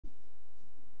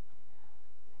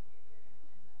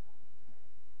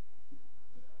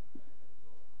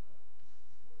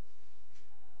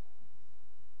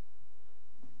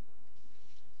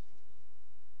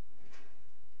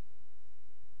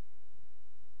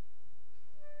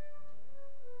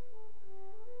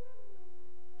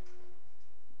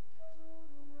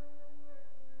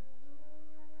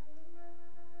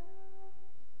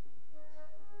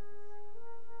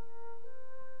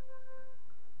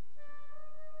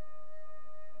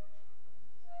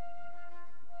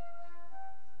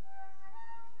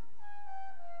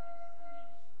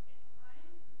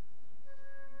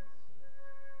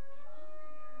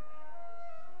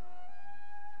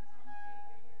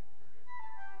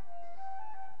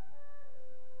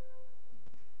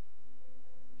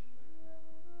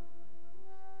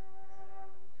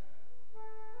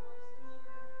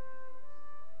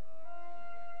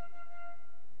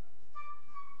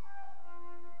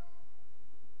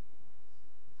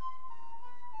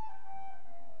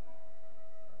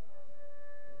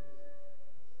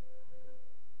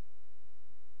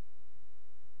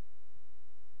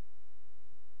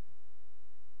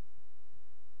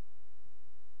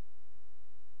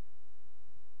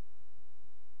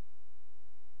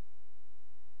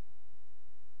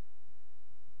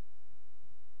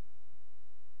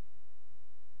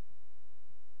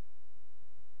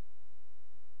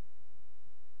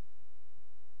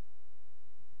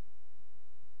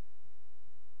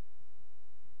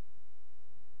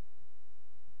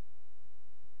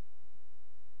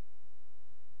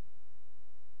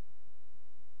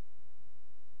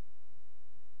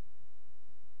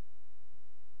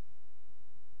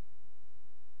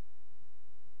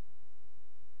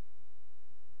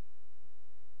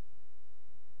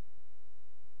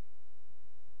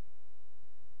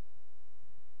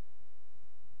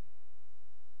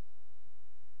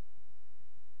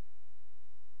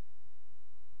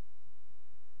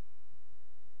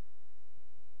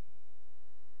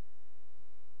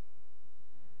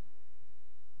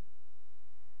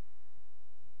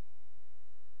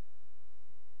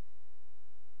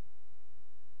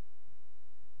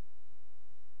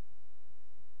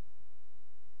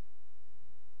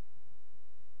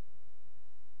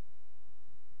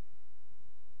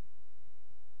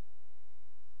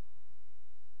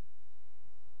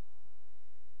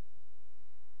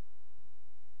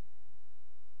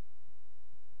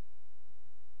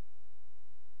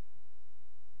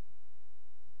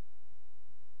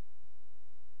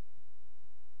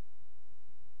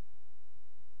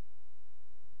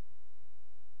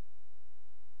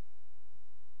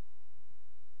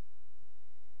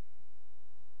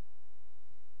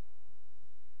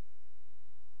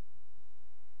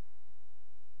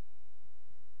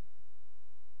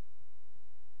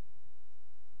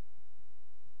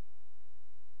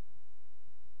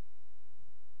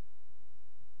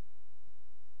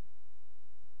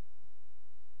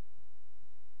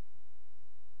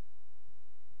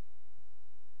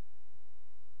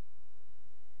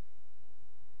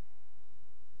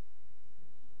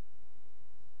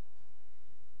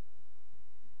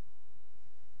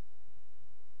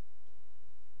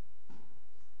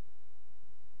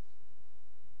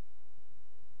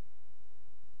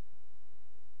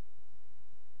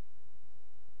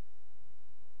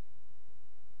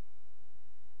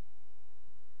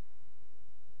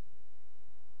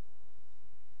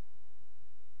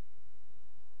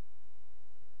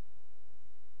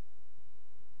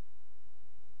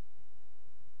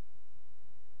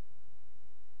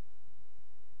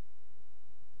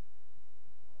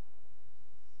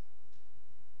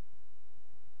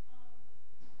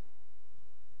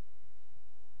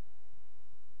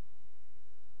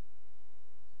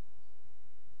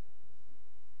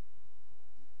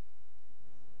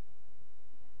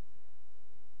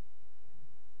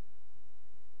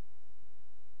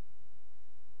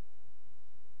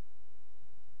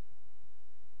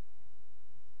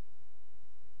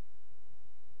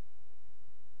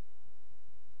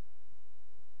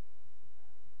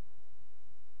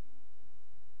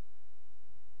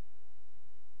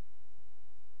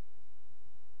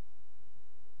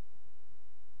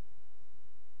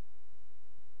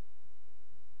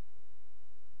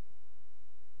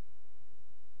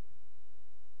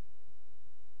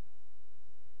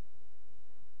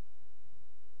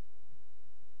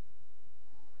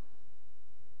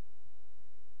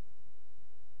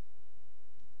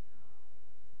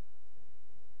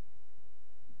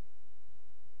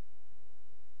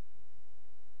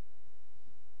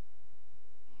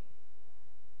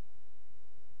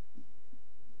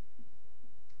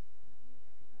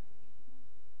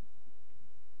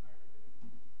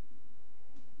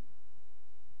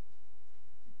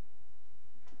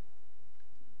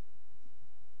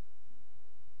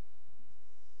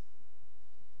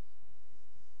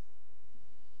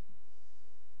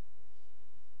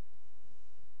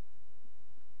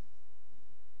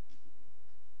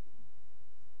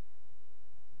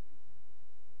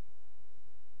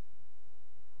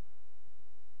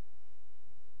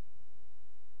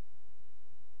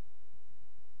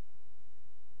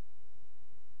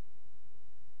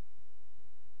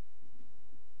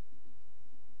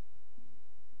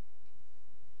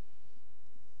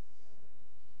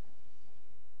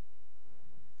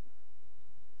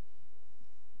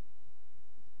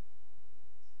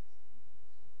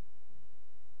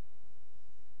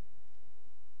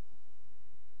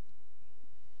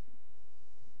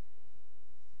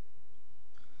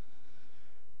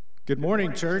Good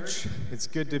morning, church. It's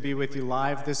good to be with you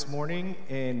live this morning,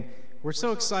 and we're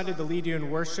so excited to lead you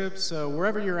in worship. So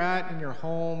wherever you're at, in your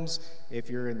homes, if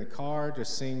you're in the car,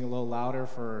 just sing a little louder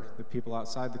for the people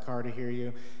outside the car to hear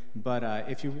you. But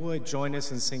if you would, join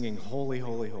us in singing Holy,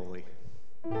 Holy, Holy.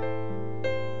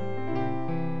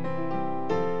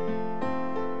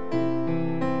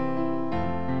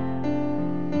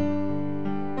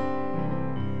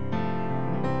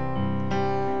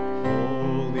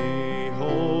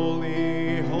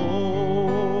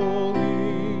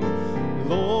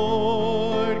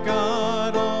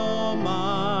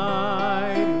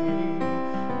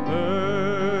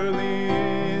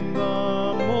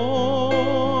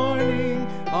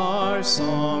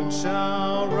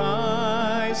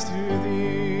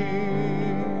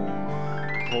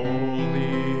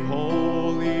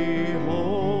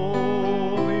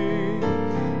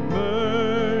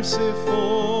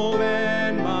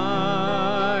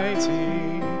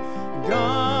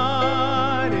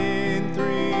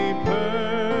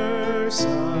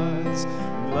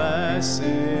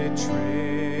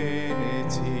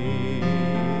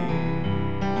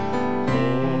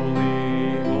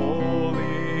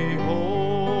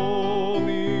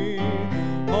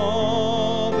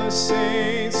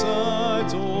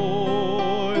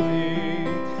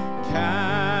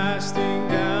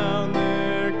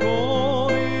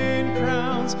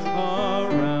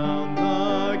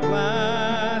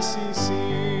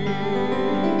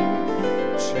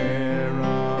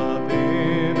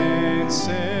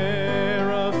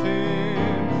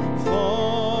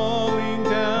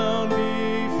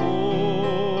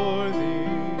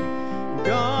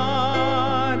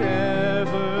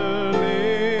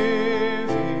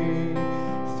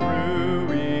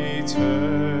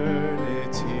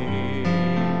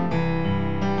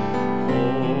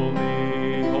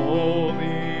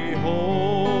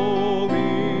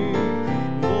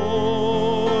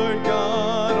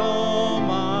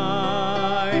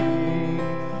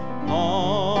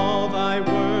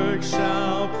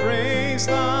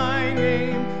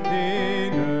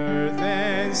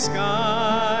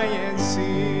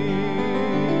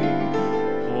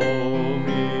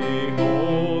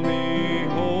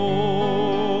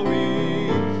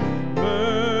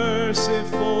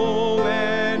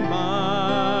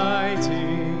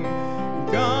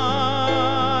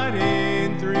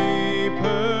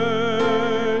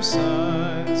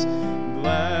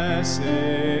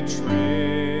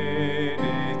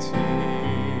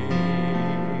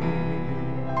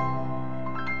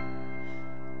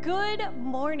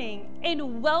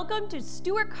 Welcome to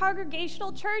Stewart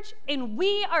Congregational Church, and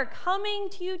we are coming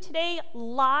to you today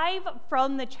live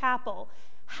from the chapel.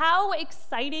 How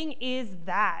exciting is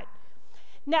that?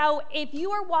 Now, if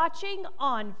you are watching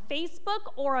on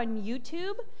Facebook or on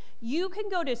YouTube, you can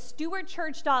go to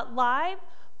stewartchurch.live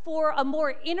for a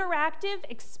more interactive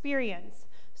experience.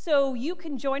 So you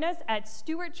can join us at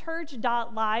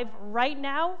stewartchurch.live right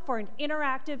now for an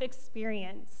interactive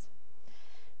experience.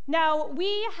 Now,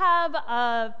 we have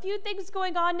a few things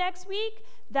going on next week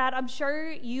that I'm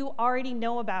sure you already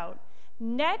know about.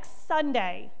 Next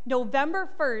Sunday, November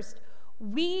 1st,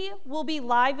 we will be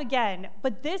live again,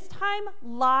 but this time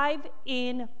live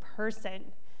in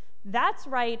person. That's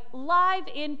right, live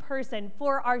in person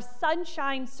for our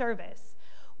sunshine service.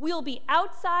 We'll be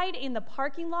outside in the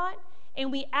parking lot, and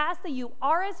we ask that you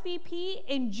RSVP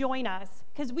and join us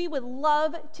because we would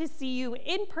love to see you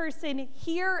in person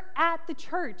here at the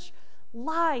church,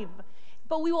 live.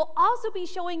 But we will also be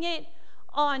showing it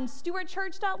on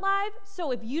stewartchurch.live,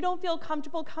 so if you don't feel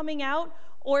comfortable coming out,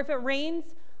 or if it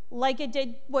rains like it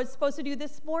was supposed to do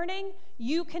this morning,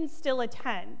 you can still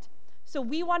attend. So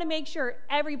we want to make sure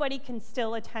everybody can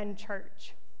still attend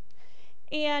church.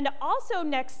 And also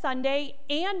next Sunday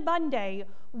and Monday,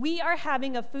 we are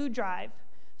having a food drive.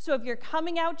 So if you're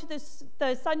coming out to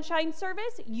the sunshine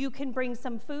service, you can bring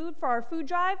some food for our food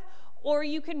drive, or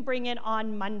you can bring it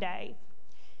on Monday.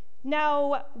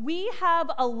 Now, we have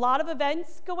a lot of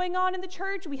events going on in the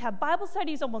church. We have Bible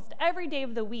studies almost every day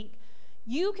of the week.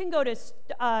 You can go to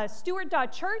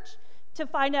stewart.church to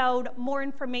find out more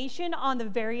information on the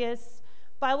various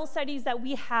Bible studies that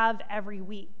we have every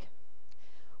week.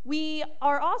 We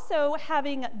are also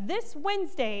having this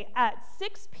Wednesday at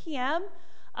 6 p.m.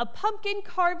 a pumpkin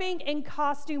carving and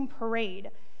costume parade.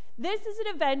 This is an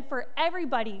event for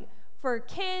everybody, for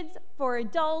kids, for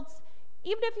adults.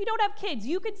 Even if you don't have kids,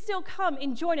 you can still come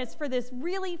and join us for this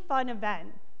really fun event.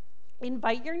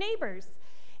 Invite your neighbors.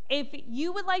 If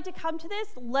you would like to come to this,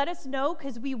 let us know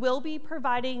because we will be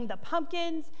providing the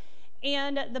pumpkins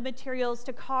and the materials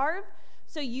to carve.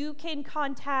 So you can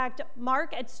contact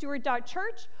Mark at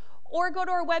stewart.church, or go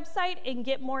to our website and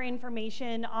get more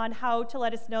information on how to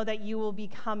let us know that you will be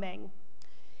coming.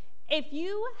 If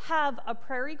you have a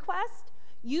prayer request,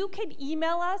 you can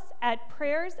email us at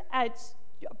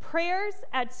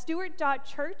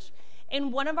prayers@stewart.church,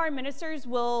 and one of our ministers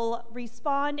will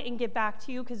respond and get back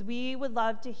to you, because we would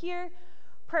love to hear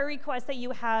prayer requests that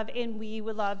you have, and we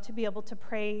would love to be able to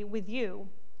pray with you.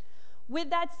 With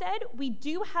that said, we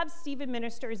do have Stephen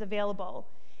ministers available.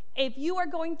 If you are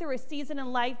going through a season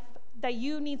in life that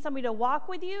you need somebody to walk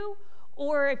with you,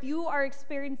 or if you are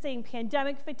experiencing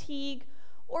pandemic fatigue,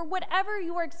 or whatever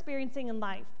you are experiencing in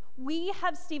life, we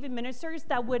have Stephen ministers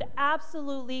that would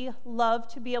absolutely love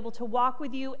to be able to walk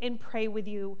with you and pray with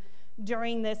you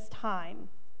during this time.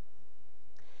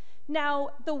 Now,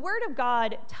 the Word of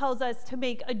God tells us to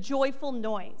make a joyful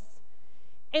noise.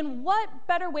 And what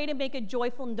better way to make a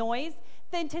joyful noise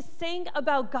than to sing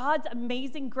about God's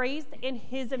amazing grace and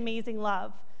His amazing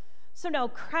love? So now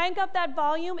crank up that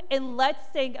volume and let's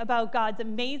sing about God's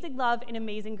amazing love and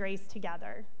amazing grace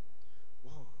together.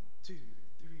 1, 2,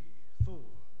 3, 4.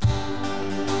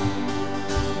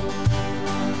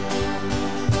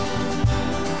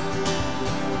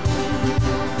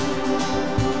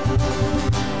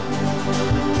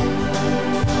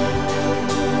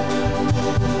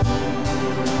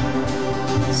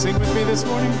 Sing with me this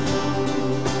morning.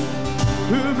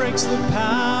 Who breaks the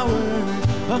power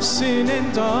of sin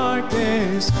and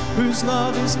darkness, whose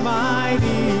love is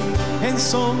mighty and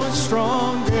so much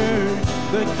stronger,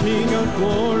 the King of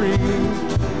glory,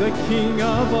 the King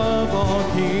above all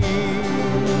kings,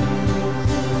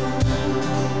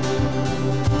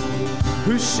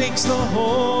 who shakes the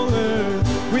whole earth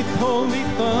with holy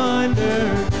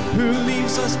thunder, who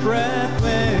leaves us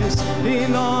breathless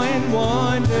in awe and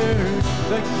wonder,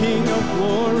 the King of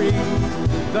glory,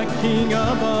 the King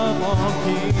above all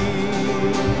kings.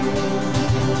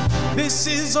 This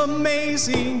is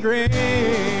amazing grace.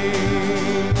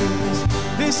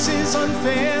 This is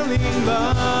unfailing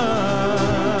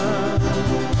love,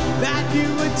 that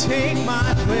you would take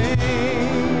my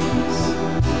place,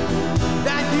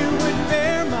 that you would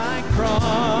bear my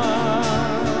cross,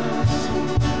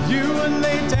 you would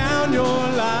lay down your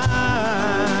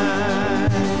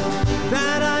life,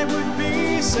 that I would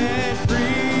be set free.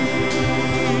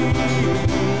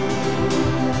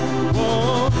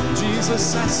 Oh,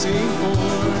 Jesus, I sing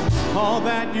for all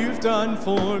that you've done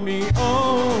for me.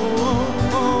 Oh,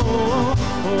 oh,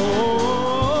 oh,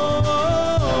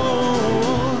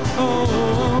 oh,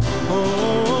 oh,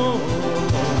 oh.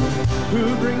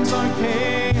 Who brings our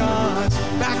chaos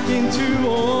back into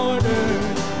order,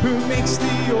 who makes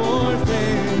the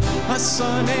orphan a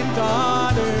son and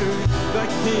daughter, the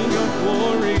King of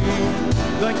glory,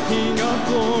 the King of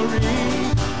glory,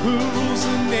 who rules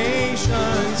the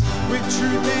nations with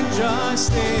truth and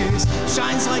justice,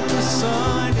 shines like the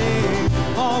sun in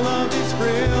all of its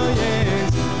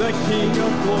brilliance, the King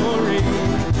of glory,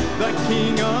 the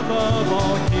King above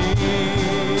all kings.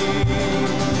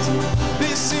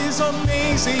 This is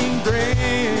amazing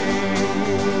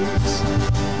grace.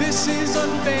 This is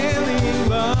unfailing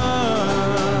love,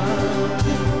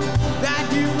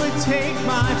 that you would take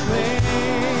my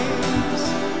place,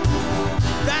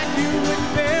 that you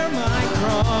would bear my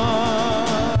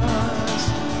cross,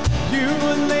 you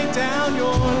would lay down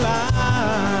your life,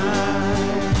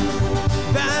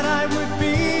 that I would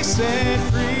be set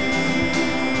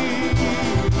free.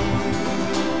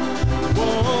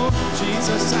 Oh,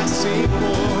 Jesus, I sing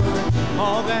for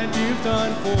all that you've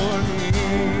done for me.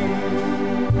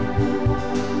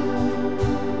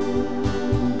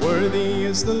 Worthy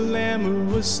is the Lamb who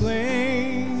was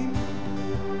slain,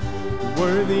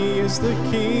 worthy is the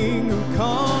King who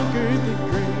conquered the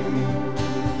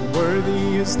grave,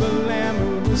 worthy is the Lamb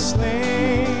who was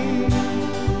slain,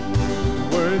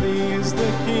 worthy is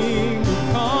the King who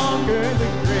conquered the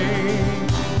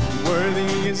grave,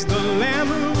 worthy is the Lamb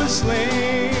who was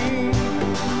slain,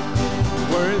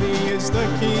 worthy is the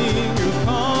King who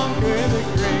conquered the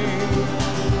grave,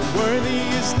 worthy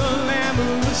is the Lamb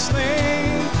who was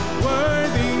slain,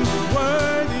 worthy,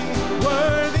 worthy,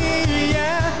 worthy,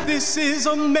 yeah. This is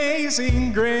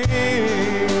amazing grace.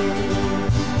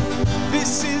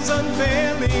 This is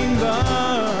unfailing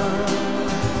love,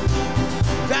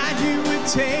 that you would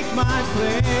take my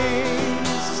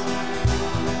place,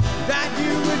 that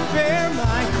you would bear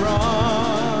my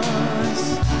cross,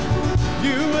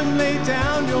 you would lay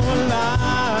down your life,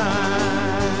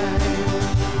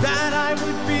 that I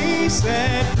would be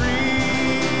set free.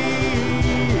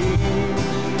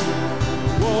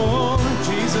 Oh,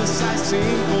 Jesus, I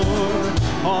sing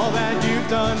for all that you've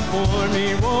done for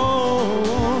me.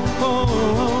 Oh, oh,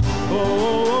 oh,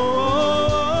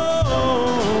 oh, oh,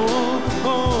 oh,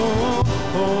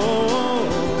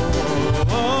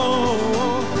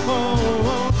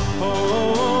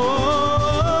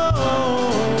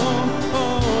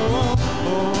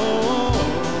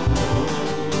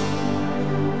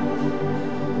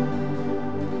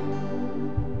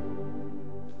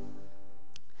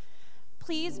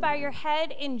 bow your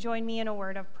head and join me in a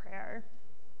word of prayer.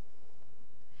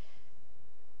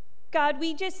 God,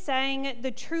 we just sang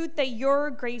the truth that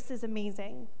your grace is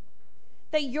amazing,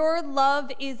 that your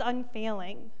love is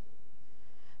unfailing.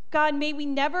 God, may we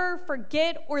never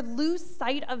forget or lose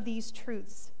sight of these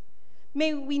truths.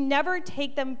 May we never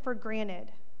take them for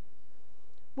granted.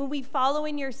 When we follow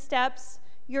in your steps,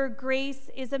 your grace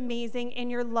is amazing and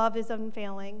your love is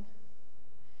unfailing.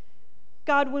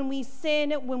 God, when we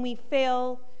sin, when we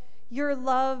fail, your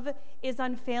love is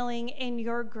unfailing and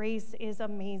your grace is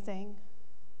amazing.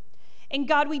 And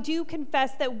God, we do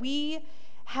confess that we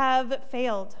have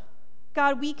failed.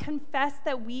 God, we confess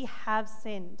that we have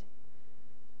sinned.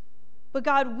 But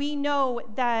God, we know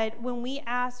that when we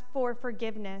ask for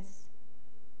forgiveness,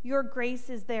 your grace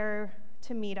is there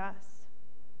to meet us.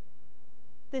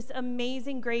 This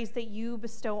amazing grace that you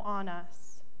bestow on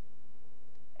us.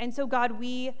 And so, God,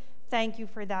 we thank you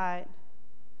for that.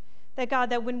 That, God,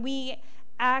 that when we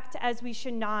act as we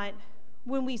should not,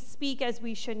 when we speak as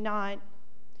we should not,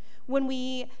 when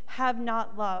we have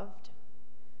not loved,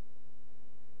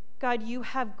 God, you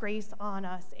have grace on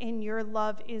us, and your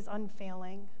love is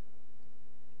unfailing.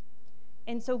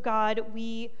 And so, God,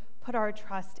 we put our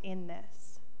trust in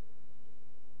this.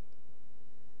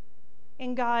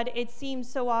 And God, it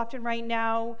seems so often right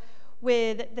now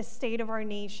with the state of our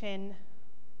nation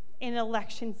in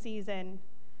election season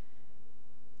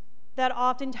that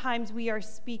oftentimes we are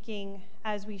speaking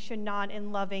as we should not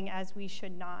and loving as we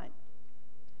should not.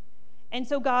 And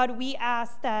so, God, we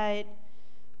ask that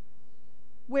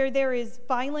where there is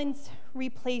violence,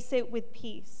 replace it with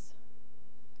peace.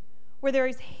 Where there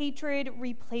is hatred,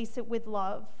 replace it with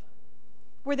love.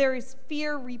 Where there is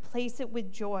fear, replace it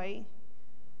with joy.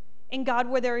 And God,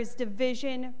 where there is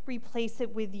division, replace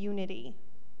it with unity.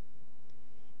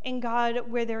 And God,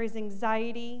 where there is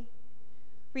anxiety,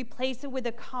 replace it with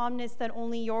a calmness that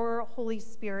only your Holy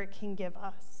Spirit can give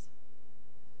us.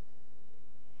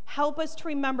 Help us to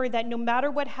remember that no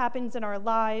matter what happens in our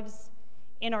lives,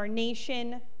 in our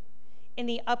nation, in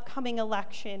the upcoming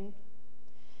election,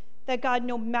 that God,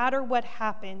 no matter what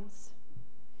happens,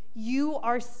 you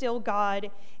are still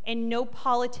God, and no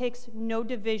politics, no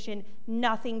division,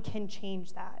 nothing can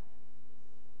change that.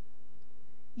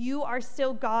 You are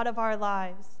still God of our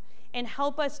lives, and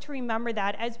help us to remember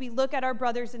that as we look at our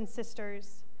brothers and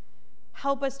sisters.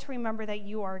 Help us to remember that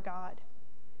you are God,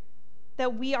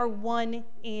 that we are one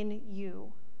in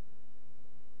you.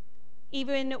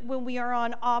 Even when we are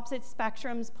on opposite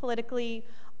spectrums politically,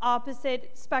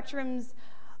 opposite spectrums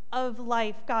of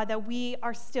life, God, that we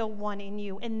are still one in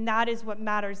you, and that is what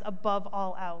matters above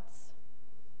all else.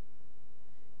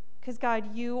 Because,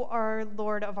 God, you are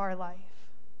Lord of our life.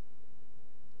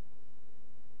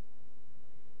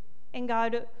 And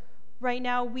God, right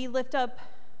now we lift up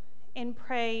and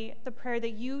pray the prayer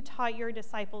that you taught your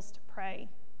disciples to pray,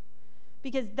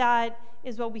 because that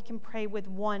is what we can pray with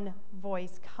one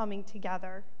voice coming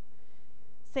together,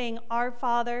 saying, Our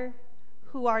Father,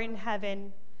 who art in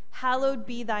heaven, hallowed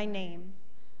be thy name.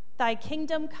 Thy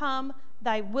kingdom come,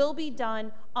 thy will be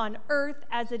done on earth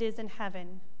as it is in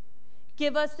heaven.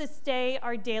 Give us this day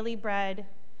our daily bread,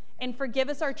 and forgive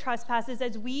us our trespasses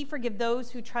as we forgive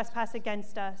those who trespass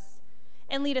against us.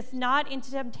 And lead us not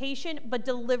into temptation, but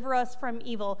deliver us from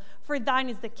evil. For thine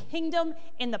is the kingdom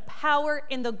and the power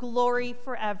and the glory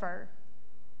forever.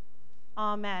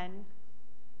 Amen.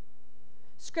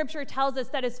 Scripture tells us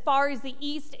that as far as the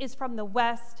east is from the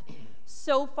west,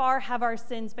 so far have our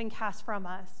sins been cast from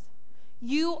us.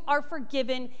 You are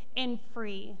forgiven and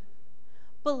free.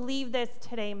 Believe this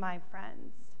today, my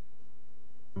friends.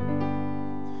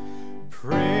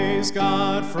 Praise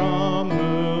God, from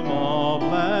whom all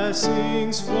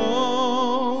blessings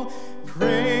flow.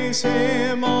 Praise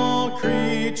him, all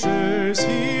creatures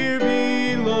here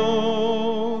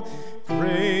below.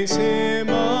 Praise him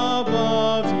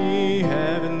above, ye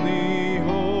heavenly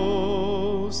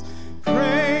hosts.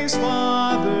 Praise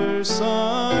Father,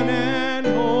 Son, and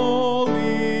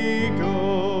Holy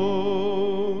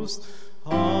Ghost.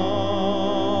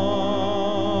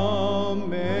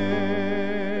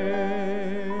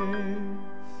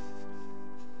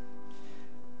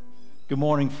 Good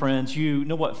morning, friends. You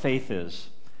know what faith is.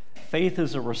 Faith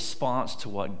is a response to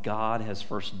what God has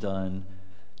first done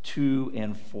to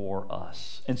and for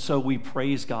us. And so we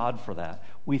praise God for that.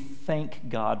 We thank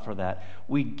God for that.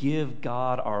 We give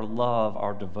God our love,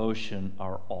 our devotion,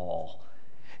 our all.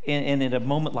 And in a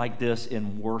moment like this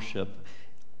in worship,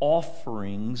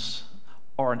 offerings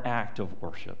are an act of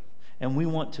worship. And we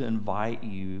want to invite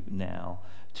you now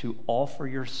to offer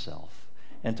yourself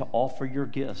and to offer your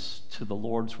gifts to the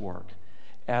Lord's work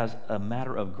as a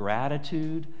matter of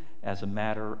gratitude as a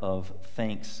matter of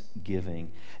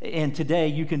thanksgiving. And today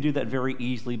you can do that very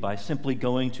easily by simply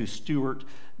going to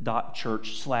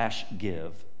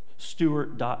stewart.church/give.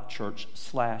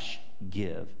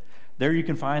 stewart.church/give. There you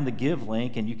can find the give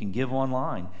link and you can give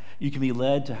online. You can be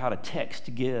led to how to text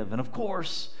to give. And of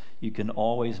course, you can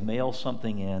always mail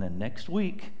something in, and next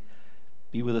week,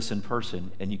 be with us in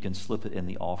person and you can slip it in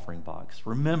the offering box.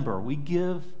 Remember, we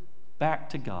give back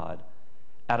to God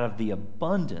out of the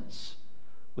abundance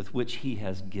with which He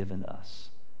has given us.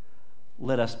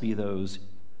 Let us be those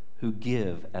who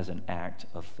give as an act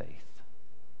of faith.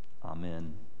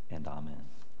 Amen and amen.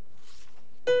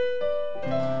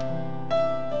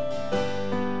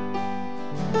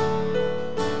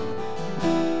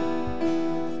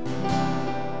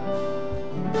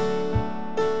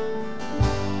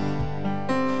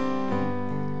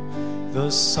 The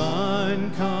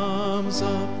sun comes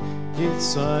up,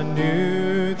 it's a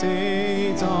new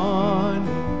day dawning.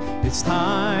 It's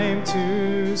time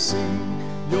to sing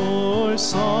your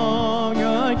song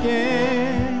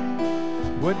again.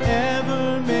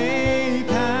 Whatever may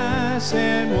pass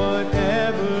and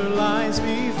whatever lies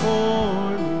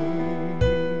before me,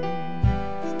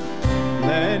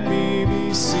 let me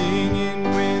be singing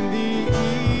when the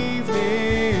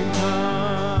evening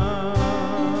comes.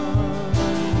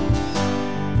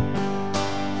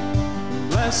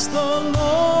 Bless the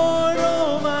Lord,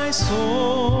 oh my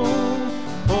soul,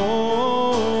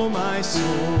 oh my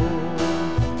soul,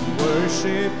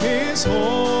 worship His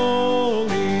holy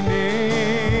name.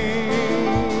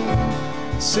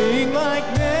 Sing like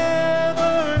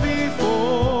never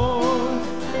before,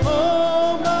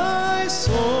 oh my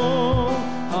soul,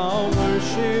 I'll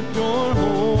worship your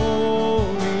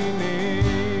holy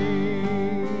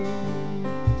name.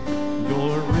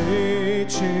 You're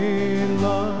rich in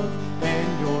love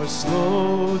and you're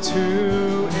slow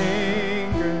to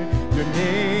anger. Your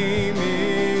name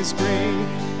is great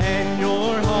and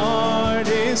your heart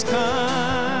is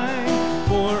kind.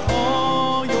 For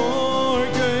all your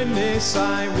goodness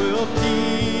I will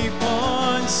keep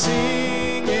on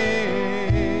singing.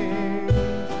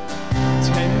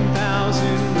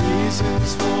 10,000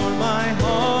 reasons for my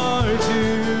heart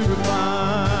to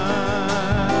find.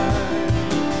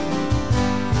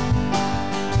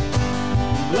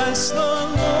 Bless the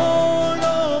Lord,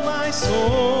 oh my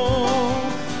soul,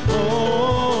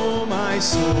 oh my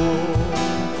soul,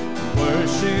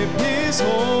 worship His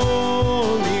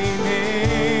holy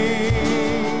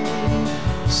name.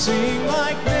 Sing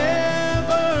like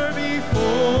never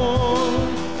before,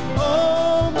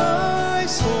 oh my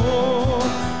soul,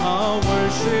 I'll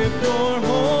worship your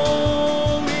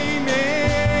holy name.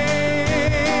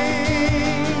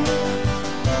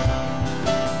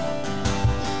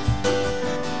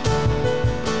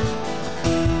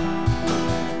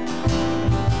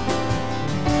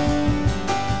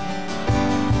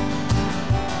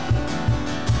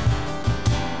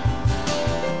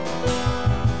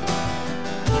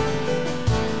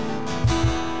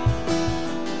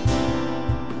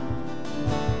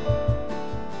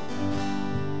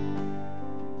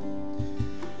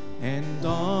 And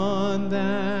on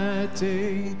that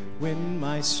day when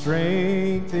my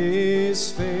strength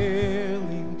is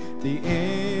failing, the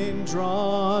end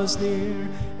draws near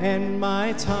and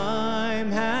my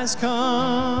time has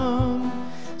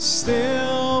come,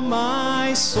 still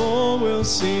my soul will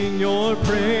sing your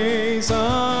praise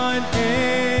unending.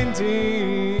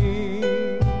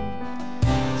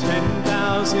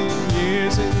 10,000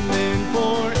 years and then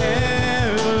forevermore.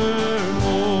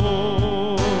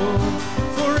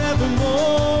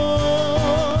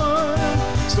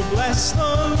 So bless the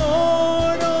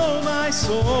Lord, oh my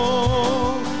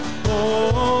soul,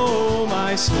 oh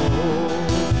my soul,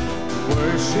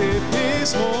 worship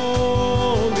His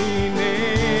holy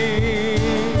name.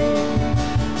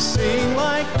 Sing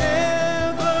like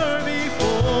never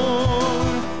before,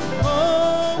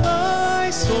 oh my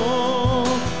soul,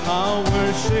 I'll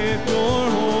worship your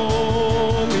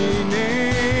holy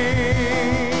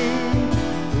name.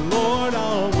 Lord,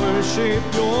 I'll worship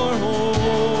your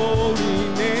holy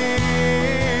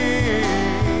name.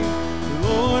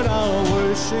 Lord, I'll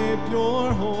worship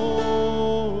your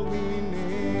holy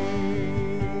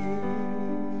name.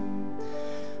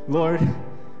 Lord,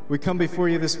 we come before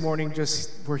you this morning,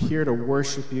 we're here to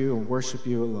worship you and worship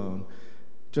you alone.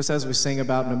 Just as we sing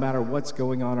about, no matter what's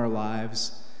going on in our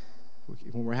lives,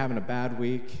 when we're having a bad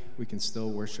week, we can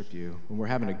still worship you. When we're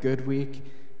having a good week,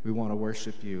 we want to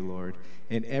worship you, Lord.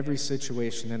 In every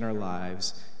situation in our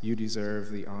lives, you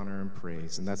deserve the honor and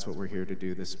praise, and that's what we're here to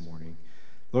do this morning.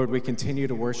 Lord, we continue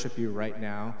to worship you right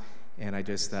now, and I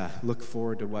just look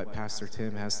forward to what Pastor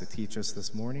Tim has to teach us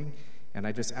this morning. And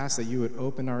I just ask that you would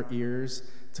open our ears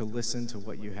to listen to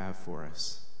what you have for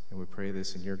us. And we pray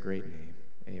this in your great name.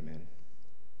 Amen.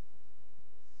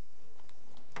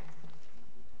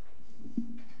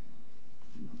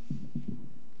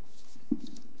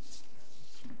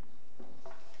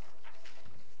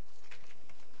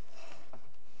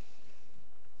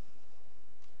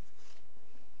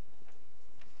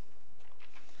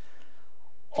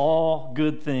 All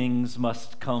good things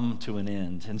must come to an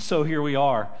end. And so here we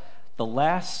are, the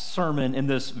last sermon in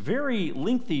this very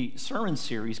lengthy sermon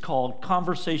series called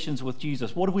Conversations with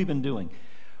Jesus. What have we been doing?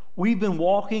 We've been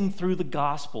walking through the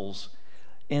Gospels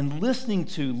and listening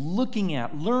to, looking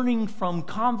at, learning from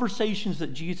conversations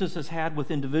that Jesus has had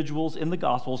with individuals in the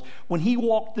Gospels when he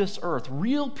walked this earth,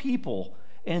 real people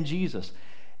and Jesus.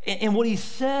 And what he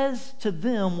says to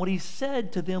them, what he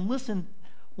said to them, listen,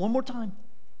 one more time.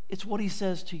 It's what he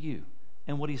says to you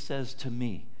and what he says to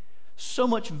me. So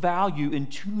much value in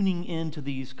tuning into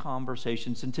these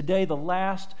conversations. And today, the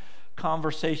last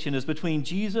conversation is between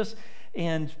Jesus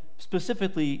and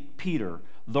specifically Peter,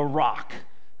 the rock.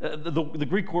 The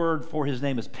Greek word for his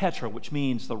name is Petra, which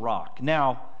means the rock.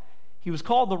 Now, he was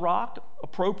called the rock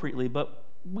appropriately, but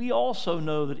we also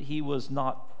know that he was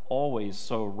not always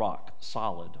so rock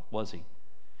solid, was he?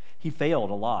 He failed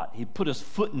a lot. He put his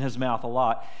foot in his mouth a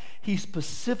lot. He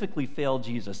specifically failed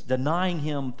Jesus, denying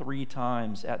him 3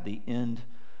 times at the end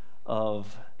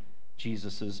of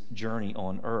Jesus' journey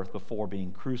on earth before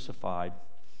being crucified.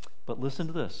 But listen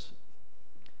to this.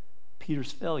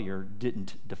 Peter's failure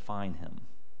didn't define him.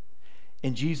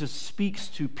 And Jesus speaks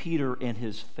to Peter and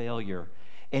his failure.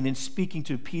 And in speaking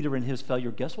to Peter and his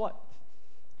failure, guess what?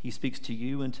 He speaks to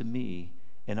you and to me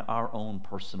in our own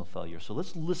personal failure. So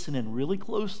let's listen in really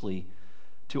closely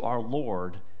to our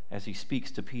Lord as he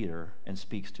speaks to Peter and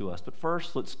speaks to us. But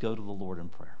first, let's go to the Lord in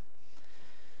prayer.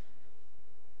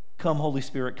 Come, Holy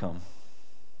Spirit, come.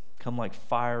 Come like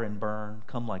fire and burn.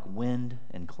 Come like wind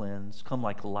and cleanse. Come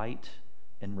like light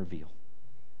and reveal.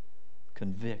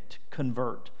 Convict,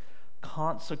 convert,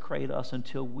 consecrate us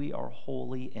until we are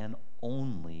holy and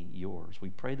only yours.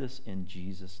 We pray this in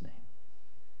Jesus' name.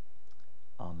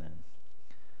 Amen.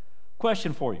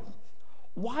 Question for you.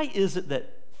 Why is it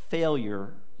that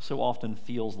failure so often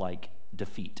feels like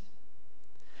defeat?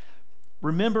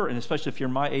 Remember, and especially if you're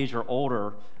my age or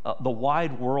older, the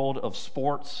wide world of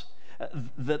sports,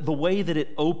 the way that it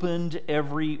opened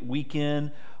every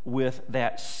weekend with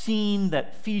that scene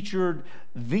that featured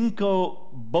Vinko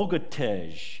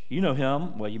Bogatej. You know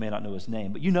him. Well, you may not know his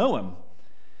name, but you know him.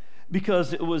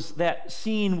 Because it was that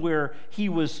scene where he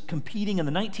was competing in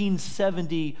the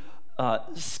 1970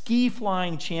 ski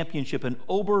flying championship in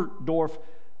Oberdorf,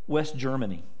 West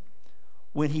Germany,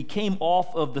 when he came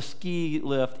off of the ski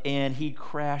lift and he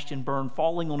crashed and burned,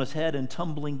 falling on his head and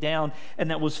tumbling down. And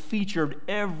that was featured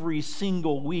every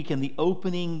single week in the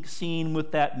opening scene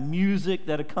with that music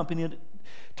that accompanied it,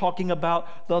 talking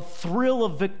about the thrill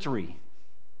of victory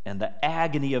and the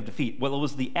agony of defeat. Well, it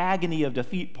was the agony of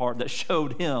defeat part that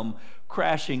showed him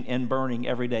crashing and burning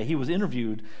every day. He was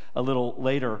interviewed a little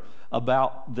later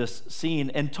about this scene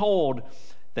and told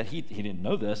that he didn't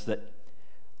know this, that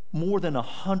more than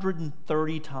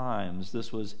 130 times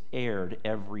this was aired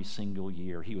every single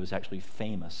year. He was actually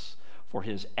famous for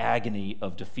his agony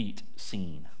of defeat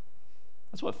scene.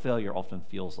 That's what failure often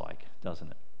feels like,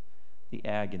 doesn't it? The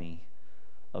agony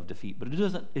of defeat. But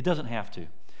it doesn't have to.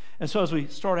 And so as we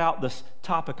start out this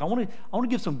topic, I want to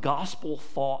give some gospel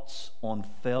thoughts on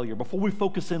failure before we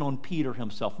focus in on Peter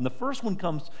himself. And the first one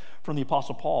comes from the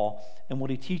Apostle Paul and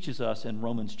what he teaches us in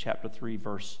Romans chapter 3,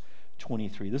 verse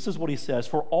 23. This is what he says: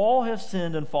 "For all have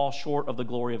sinned and fall short of the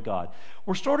glory of God."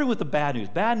 We're starting with the bad news.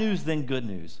 Bad news, then good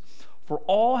news. For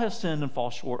all have sinned and fall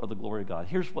short of the glory of God.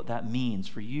 Here's what that means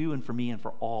for you and for me and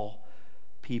for all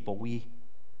people. We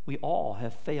all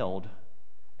have failed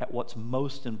at what's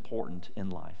most important in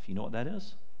life. You know what that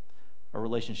is? A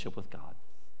relationship with God.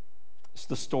 It's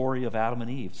the story of Adam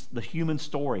and Eve. It's the human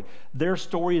story. Their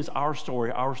story is our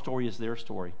story. Our story is their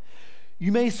story.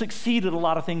 You may succeed at a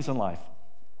lot of things in life.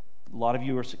 A lot of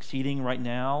you are succeeding right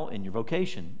now in your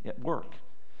vocation, at work.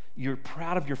 You're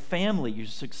proud of your family, your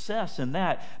success in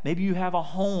that. Maybe you have a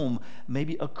home,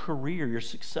 maybe a career. You're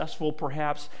successful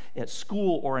perhaps at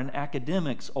school or in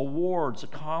academics, awards,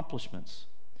 accomplishments.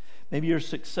 Maybe you're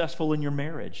successful in your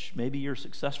marriage. Maybe you're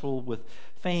successful with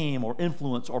fame or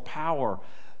influence or power.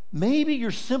 Maybe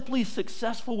you're simply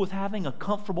successful with having a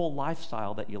comfortable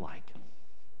lifestyle that you like.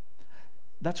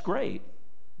 That's great,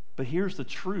 but here's the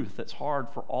truth that's hard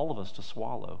for all of us to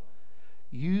swallow.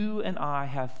 You and I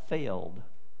have failed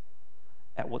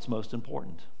at what's most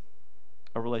important,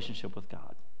 a relationship with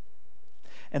God.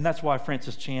 And that's why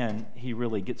Francis Chan, he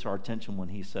really gets our attention when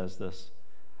he says this.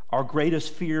 Our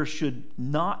greatest fear should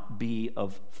not be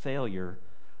of failure,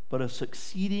 but of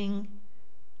succeeding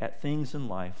at things in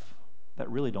life that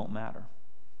really don't matter.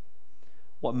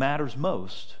 What matters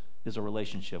most is a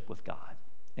relationship with God,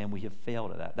 and we have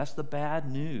failed at that. That's the bad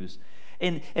news.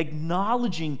 And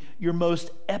acknowledging your most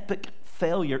epic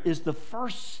failure is the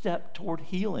first step toward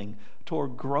healing,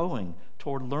 toward growing,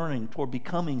 toward learning, toward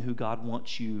becoming who God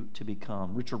wants you to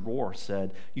become. Richard Rohr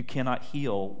said, you cannot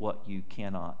heal what you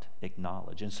cannot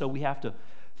acknowledge. And so we have to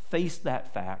face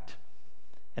that fact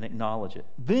and acknowledge it.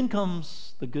 Then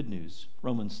comes the good news,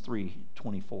 Romans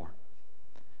 3:24.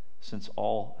 Since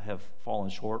all have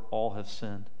fallen short, all have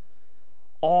sinned.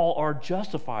 All are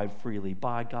justified freely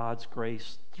by God's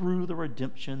grace through the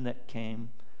redemption that came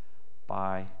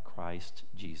by Christ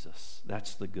Jesus.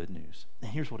 That's the good news. And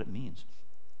here's what it means.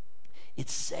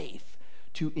 It's safe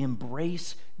to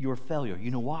embrace your failure.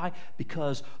 You know why?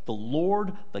 Because the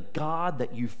Lord, the God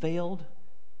that you failed,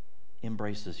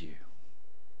 embraces you.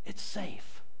 It's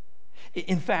safe.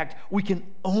 In fact, we can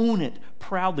own it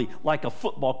proudly, like a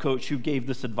football coach who gave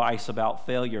this advice about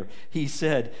failure. He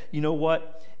said, you know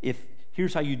what?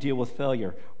 Here's how you deal with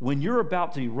failure. When you're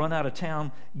about to run out of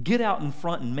town, get out in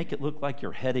front and make it look like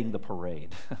you're heading the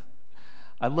parade.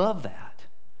 I love that,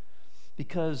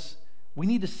 because we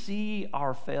need to see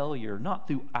our failure not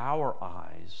through our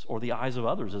eyes or the eyes of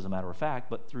others, as a matter of fact,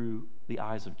 but through the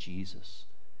eyes of Jesus.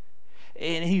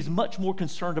 And he's much more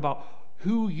concerned about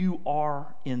who you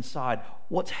are inside,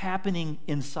 what's happening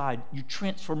inside, your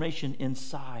transformation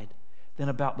inside, than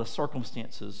about the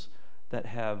circumstances that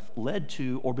have led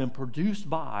to or been produced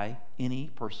by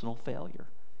any personal failure.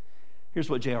 Here's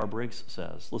what J.R. Briggs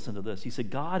says. Listen to this. He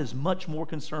said, God is much more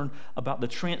concerned about the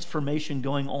transformation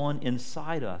going on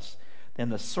inside us than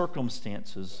the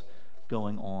circumstances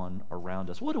going on around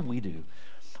us. What do?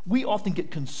 We often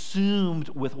get consumed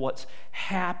with what's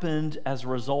happened as a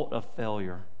result of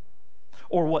failure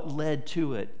or what led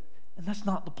to it, and that's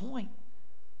not the point.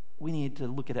 We need to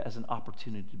look at it as an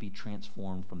opportunity to be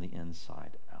transformed from the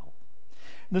inside out.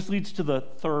 And this leads to the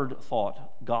third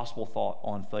thought, gospel thought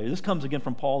on failure. This comes again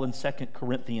from Paul in 2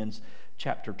 Corinthians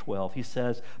chapter 12. He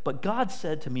says, but God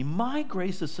said to me, my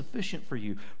grace is sufficient for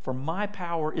you, for my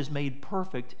power is made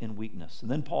perfect in weakness. And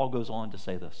then Paul goes on to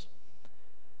say this.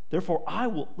 Therefore,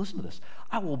 listen to this,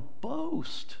 I will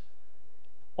boast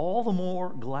all the more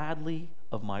gladly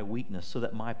of my weakness, so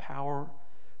that my power,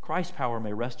 Christ's power,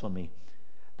 may rest on me.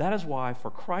 That is why, for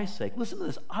Christ's sake, listen to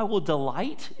this, I will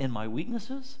delight in my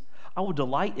weaknesses. I will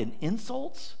delight in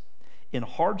insults, in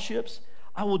hardships.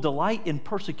 I will delight in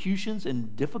persecutions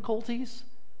and difficulties.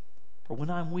 For when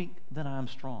I'm weak, then I am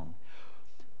strong.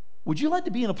 Would you like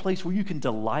to be in a place where you can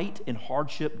delight in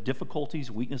hardship,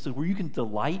 difficulties, weaknesses, where you can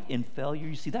delight in failure?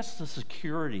 You see, that's the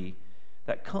security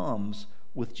that comes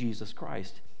with Jesus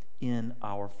Christ in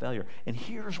our failure. And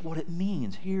here's what it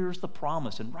means. Here's the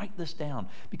promise. And write this down,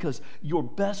 because your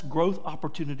best growth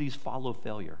opportunities follow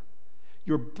failure.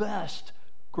 Your best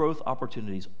growth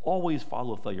opportunities always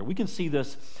follow failure. We can see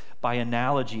this by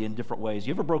analogy in different ways.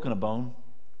 You ever broken a bone?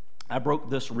 I broke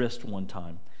this wrist one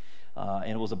time, and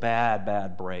it was a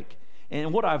bad break.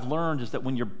 And what I've learned is that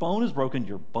when your bone is broken,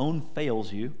 your bone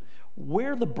fails you.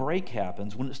 Where the break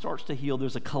happens, when it starts to heal,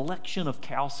 there's a collection of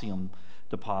calcium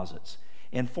deposits.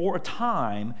 And for a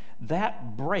time,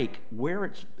 that break, where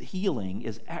it's healing,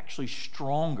 is actually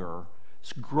stronger.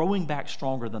 It's growing back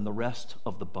stronger than the rest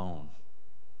of the bone.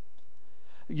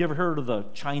 You ever heard of the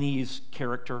Chinese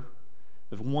character?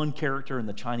 There's one character in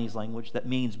the Chinese language that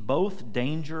means both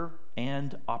danger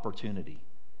and opportunity.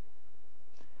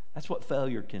 That's what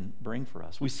failure can bring for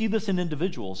us. We see this in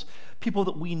individuals, people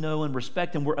that we know and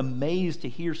respect, and we're amazed to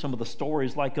hear some of the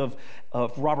stories like of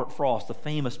Robert Frost, the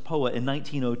famous poet. In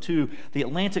 1902, the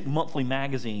Atlantic Monthly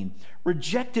magazine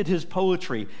rejected his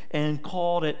poetry and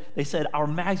called it, they said, our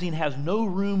magazine has no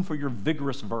room for your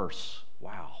vigorous verse.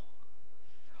 Wow.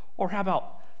 Or how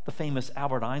about the famous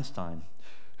Albert Einstein,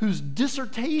 whose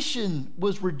dissertation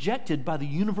was rejected by the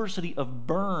University of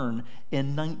Bern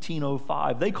in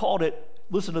 1905. They called it,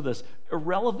 listen to this,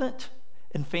 irrelevant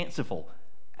and fanciful.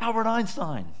 Albert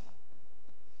Einstein.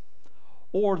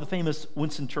 Or the famous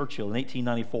Winston Churchill in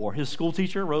 1894. His school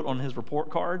teacher wrote on his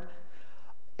report card,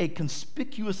 a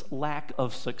conspicuous lack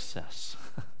of success.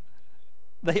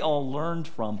 They all learned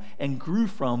from and grew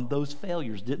from those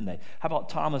failures, didn't they? How about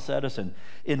Thomas Edison?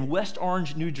 In West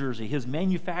Orange, New Jersey, his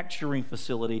manufacturing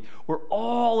facility where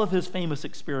all of his famous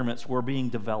experiments were being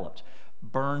developed,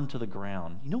 burned to the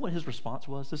ground. You know what his response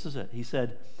was? This is it. He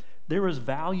said, there is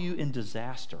value in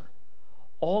disaster.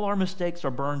 All our mistakes are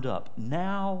burned up.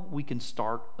 Now we can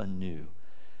start anew.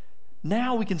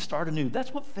 Now we can start anew.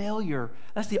 That's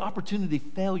the opportunity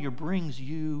failure brings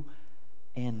you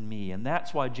and me. And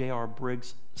that's why J.R.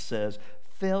 Briggs says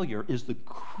failure is the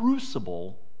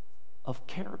crucible of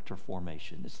character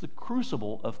formation. It's the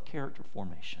crucible of character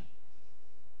formation.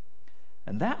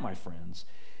 And that, my friends,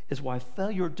 is why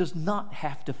failure does not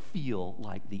have to feel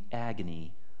like the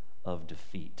agony of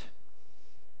defeat.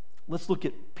 Let's look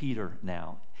at Peter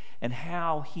now and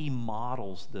how he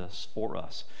models this for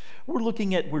us. We're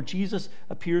looking at where Jesus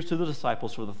appears to the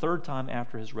disciples for the third time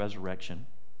after his resurrection.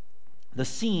 The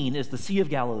scene is the Sea of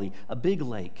Galilee, a big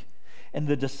lake. And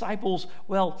the disciples,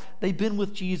 well, they've been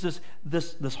with Jesus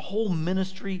this whole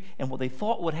ministry, and what they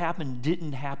thought would happen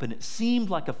didn't happen. It seemed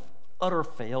like an utter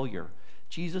failure.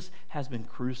 Jesus has been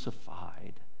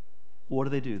crucified. What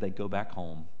do? They go back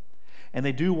home. And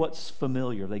they do what's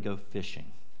familiar. They go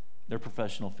fishing. They're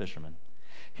professional fishermen.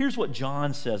 Here's what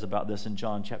John says about this in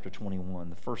John chapter 21,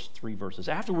 the first 3 verses.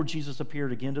 Afterward, Jesus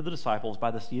appeared again to the disciples by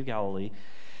the Sea of Galilee.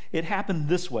 It happened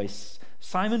this way.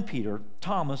 Simon Peter,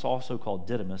 Thomas, also called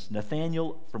Didymus,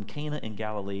 Nathanael from Cana in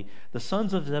Galilee, the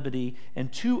sons of Zebedee,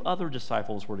 and 2 other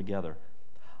disciples were together.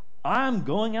 I'm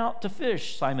going out to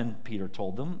fish, Simon Peter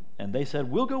told them, and they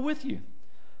said, we'll go with you.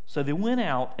 So they went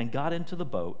out and got into the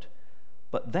boat,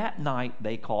 but that night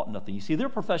they caught nothing. You see, they're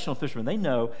professional fishermen. They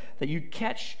know that you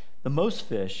catch the most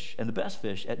fish and the best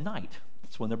fish at night.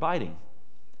 That's when they're biting.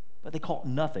 But they caught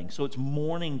nothing. So it's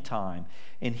morning time.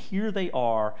 And here they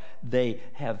are. They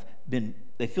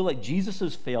feel like Jesus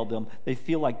has failed them. They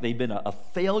feel like they've been a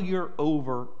failure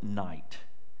overnight.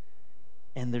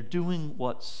 And they're doing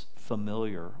what's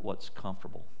familiar, what's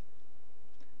comfortable.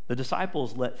 The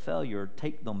disciples let failure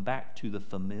take them back to the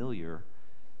familiar,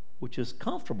 which is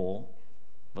comfortable,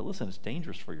 but listen, it's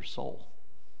dangerous for your soul.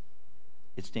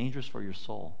 It's dangerous for your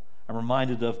soul. I'm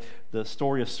reminded of the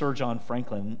story of Sir John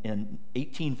Franklin. In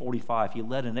 1845, he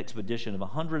led an expedition of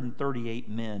 138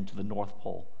 men to the North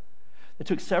Pole. They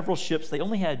took several ships. They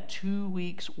only had 2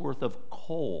 weeks' worth of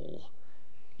coal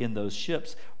in those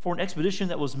ships for an expedition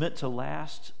that was meant to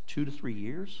last 2 to 3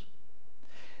 years.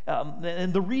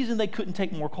 And the reason they couldn't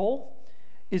take more coal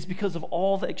is because of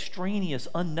all the extraneous,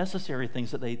 unnecessary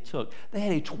things that they took. They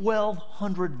had a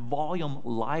 1,200-volume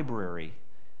library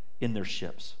in their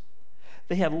ships.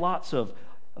 They had lots of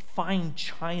fine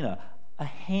china, a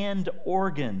hand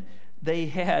organ. They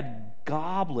had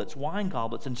goblets, wine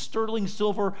goblets, and sterling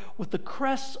silver with the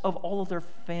crests of all of their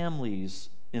families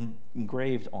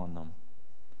engraved on them.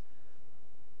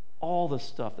 All the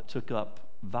stuff that took up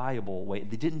valuable weight.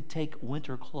 They didn't take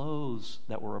winter clothes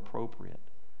that were appropriate.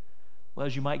 Well,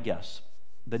 as you might guess,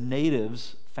 the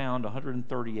natives found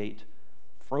 138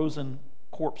 frozen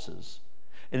corpses.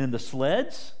 And in the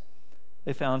sleds,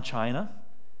 they found china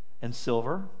and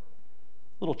silver,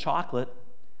 little chocolate,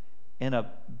 and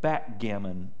a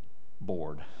backgammon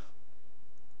board.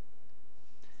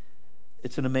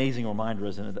 It's an amazing reminder,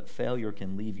 isn't it, that failure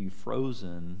can leave you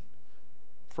frozen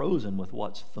with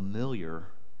what's familiar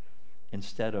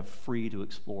instead of free to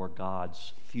explore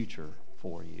God's future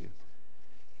for you.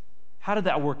 How did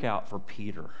that work out for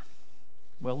Peter?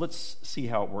 Well, let's see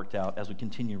how it worked out as we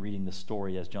continue reading the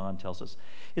story as John tells us.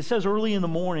 It says, early in the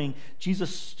morning,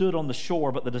 Jesus stood on the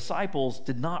shore, but the disciples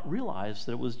did not realize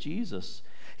that it was Jesus.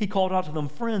 He called out to them,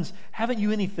 friends, haven't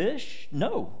you any fish?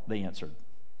 No, they answered.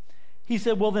 He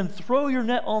said, well, then throw your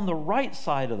net on the right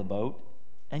side of the boat,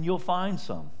 and you'll find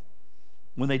some.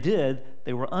 When they did,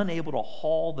 they were unable to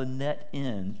haul the net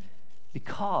in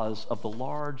because of the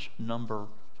large number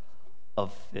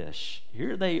of fish.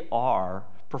 Here they are,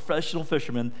 professional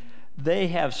fishermen. They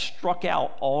have struck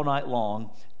out all night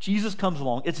long. Jesus comes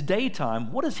along. It's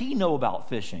daytime. What does he know about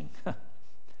fishing? Throw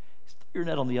your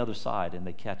net on the other side, and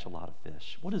they catch a lot of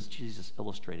fish. What is Jesus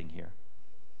illustrating here?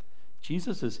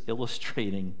 Jesus is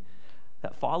illustrating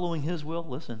that following his will,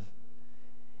 listen,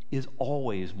 is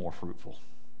always more fruitful.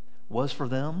 Was for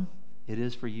them, it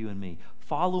is for you and me.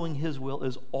 Following his will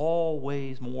is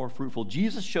always more fruitful.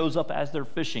 Jesus shows up as their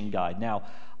fishing guide. Now,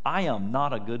 I am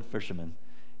not a good fisherman.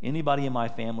 Anybody in my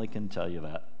family can tell you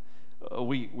that.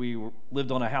 We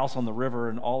lived on a house on the river,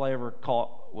 and all I ever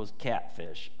caught was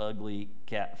catfish, ugly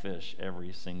catfish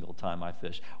every single time I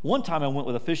fished. One time I went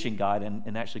with a fishing guide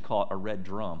and actually caught a red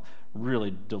drum,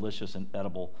 really delicious and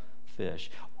edible fish.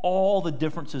 All the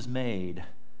difference is made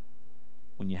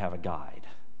when you have a guide.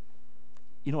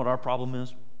 You know what our problem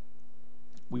is?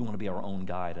 We want to be our own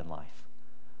guide in life.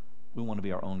 We want to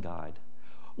be our own guide.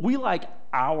 We like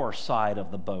our side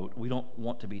of the boat. We don't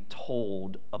want to be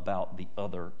told about the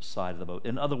other side of the boat.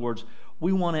 In other words,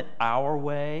 we want it our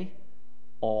way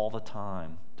all the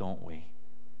time, don't we?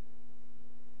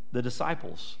 The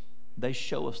disciples they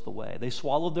show us the way. They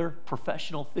swallowed their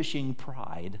professional fishing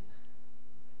pride,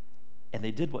 and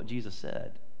they did what Jesus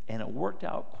said, and it worked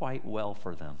out quite well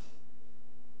for them.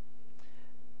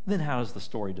 Then how does the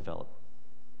story develop?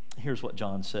 Here's what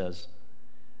John says.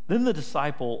 Then the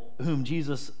disciple whom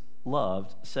Jesus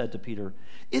loved said to Peter,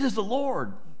 "It is the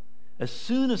Lord." As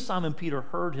soon as Simon Peter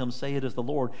heard him say it is the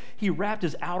Lord, he wrapped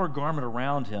his outer garment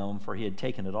around him, for he had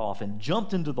taken it off, and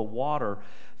jumped into the water.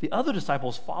 The other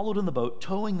disciples followed in the boat,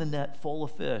 towing the net full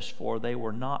of fish, for they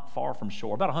were not far from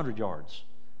shore, about 100 yards.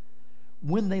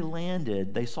 When they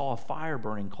landed, they saw a fire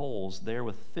burning coals there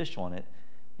with fish on it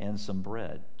and some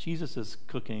bread. Jesus is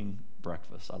cooking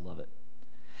breakfast. I love it.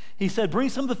 He said, "Bring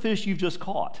some of the fish you've just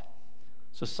caught."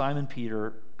 So Simon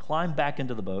Peter climbed back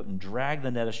into the boat and dragged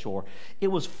the net ashore. It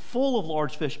was full of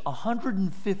large fish,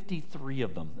 153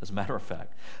 of them, as a matter of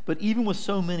fact. But even with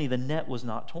so many, the net was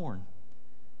not torn.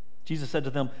 Jesus said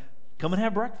to them, "Come and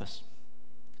have breakfast."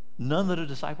 None of the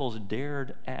disciples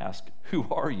dared ask,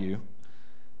 "Who are you?"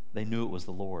 They knew it was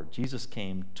the Lord. Jesus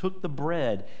came, took the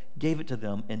bread, gave it to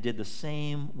them, and did the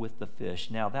same with the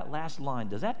fish. Now, that last line,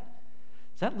 does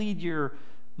that lead your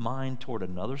mind toward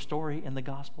another story in the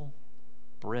gospel?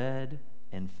 Bread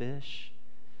and fish.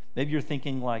 Maybe you're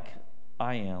thinking like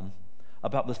I am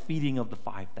about the feeding of the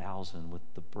 5,000 with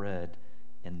the bread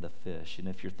and the fish. And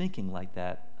if you're thinking like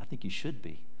that, I think you should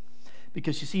be.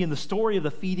 Because you see, in the story of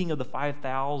the feeding of the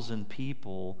 5,000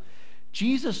 people,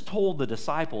 Jesus told the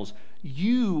disciples,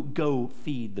 "You go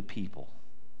feed the people."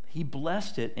 He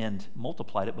blessed it and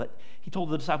multiplied it, but he told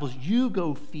the disciples, "You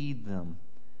go feed them."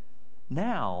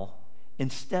 Now,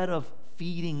 instead of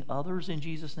feeding others in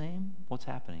Jesus' name, what's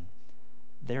happening?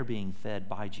 They're being fed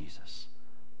by Jesus.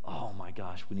 Oh my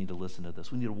gosh, we need to listen to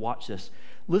this. We need to watch this.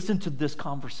 Listen to this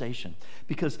conversation.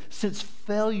 Because since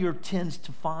failure tends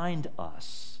to find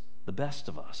us, the best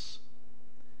of us,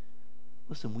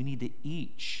 listen, we need to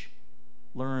each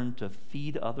learn to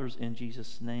feed others in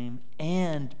Jesus' name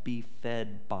and be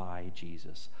fed by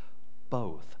Jesus.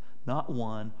 Both, not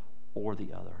one or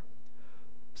the other.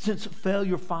 Since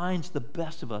failure finds the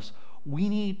best of us, we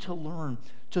need to learn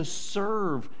to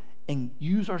serve and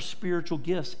use our spiritual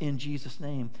gifts in Jesus'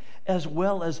 name, as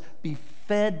well as be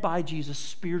fed by Jesus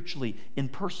spiritually in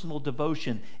personal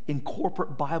devotion, in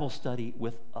corporate Bible study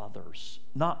with others,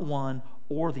 not one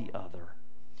or the other.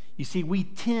 You see, we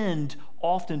tend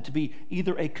often to be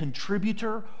either a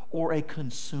contributor or a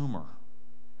consumer,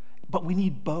 but we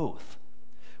need both.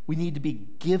 We need to be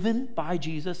given by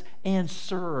Jesus and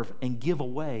serve and give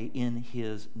away in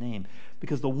his name.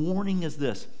 Because the warning is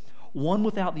this: one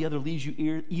without the other leaves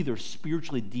you either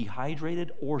spiritually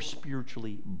dehydrated or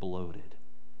spiritually bloated.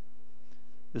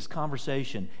 This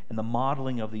conversation and the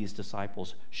modeling of these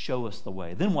disciples show us the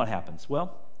way. Then what happens?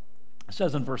 Well, it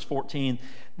says in verse 14,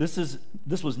 this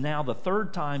was now the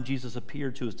third time Jesus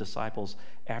appeared to his disciples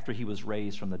after he was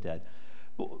raised from the dead.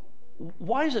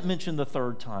 Why does it mention the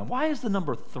third time? Why does the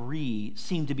number 3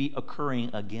 seem to be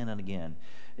occurring again and again?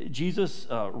 Jesus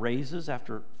raises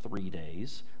after 3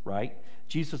 days, right?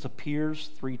 Jesus appears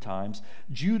 3 times.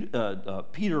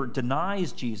 Peter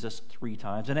denies Jesus 3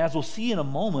 times. And as we'll see in a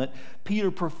moment,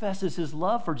 Peter professes his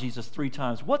love for Jesus 3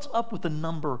 times. What's up with the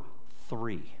number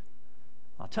 3?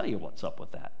 I'll tell you what's up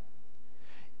with that.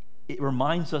 It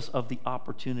reminds us of the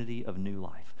opportunity of new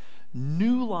life.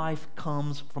 New life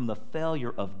comes from the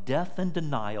failure of death and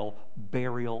denial,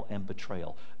 burial and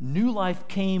betrayal. New life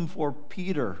came for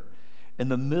Peter in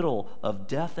the middle of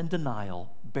death and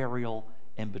denial, burial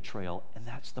and betrayal. And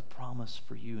that's the promise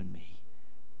for you and me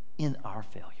in our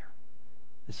failure.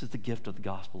 This is the gift of the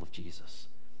gospel of Jesus.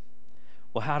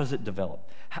 Well, how does it develop?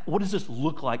 What does this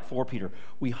look like for Peter?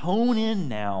 We hone in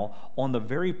now on the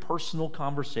very personal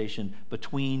conversation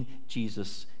between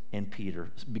Jesus and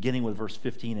Peter, beginning with verse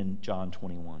 15 in John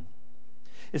 21.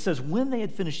 It says, when they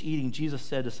had finished eating, Jesus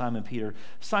said to Simon Peter,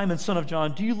 "Simon, son of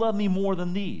John, do you love me more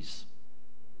than these?"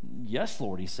 "Yes,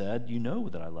 Lord," he said, "you know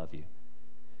that I love you."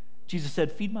 Jesus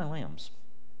said, "Feed my lambs."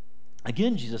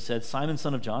 Again, Jesus said, "Simon,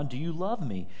 son of John, do you love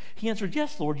me?" He answered,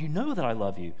 "Yes, Lord, you know that I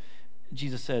love you."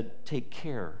 Jesus said, "Take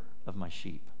care of my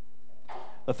sheep."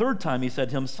 A third time he said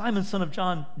to him, "Simon, son of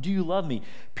John, do you love me?"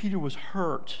 Peter was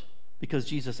hurt because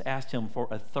Jesus asked him for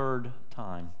a third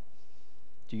time,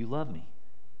 "Do you love me?"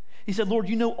 He said, "Lord,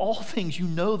 you know all things. You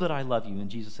know that I love you." And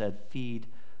Jesus said, "Feed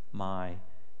my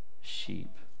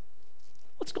sheep."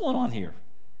 What's going on here?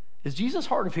 Is Jesus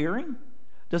hard of hearing?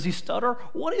 Does he stutter?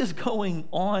 What is going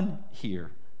on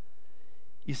here?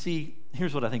 You see,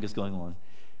 here's what I think is going on.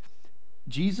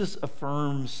 Jesus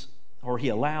affirms, or he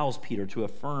allows Peter to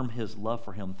affirm his love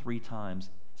for him 3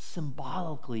 times,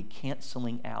 symbolically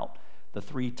canceling out the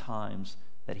 3 times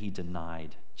that he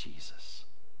denied Jesus.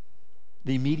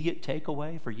 The immediate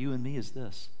takeaway for you and me is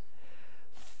this: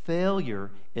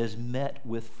 failure is met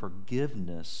with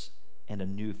forgiveness and a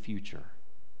new future.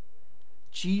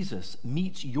 Jesus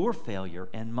meets your failure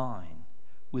and mine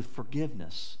with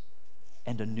forgiveness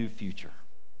and a new future.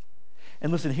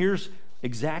 And listen, here's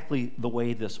exactly the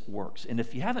way this works. And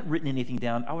if you haven't written anything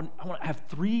down, I want to have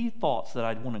 3 thoughts that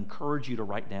I want to encourage you to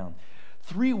write down.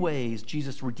 3 ways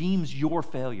Jesus redeems your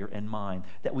failure and mine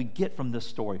that we get from this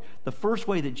story. The first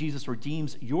way that Jesus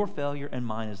redeems your failure and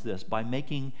mine is this: by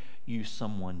making you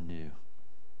someone new.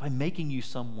 By making you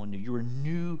someone new. You're a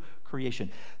new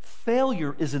creation.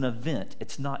 Failure is an event.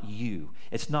 It's not you.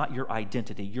 It's not your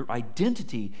identity. Your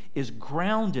identity is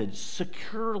grounded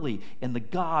securely in the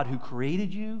God who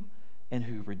created you and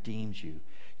who redeems you.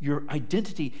 Your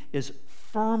identity is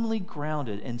firmly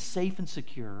grounded and safe and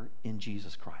secure in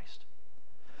Jesus Christ.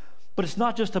 But it's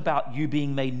not just about you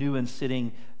being made new and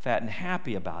sitting fat and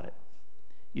happy about it.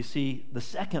 You see, the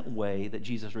second way that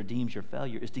Jesus redeems your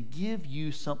failure is to give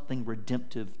you something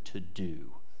redemptive to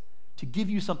do. To give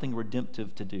you something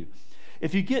redemptive to do.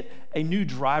 If you get a new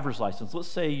driver's license, let's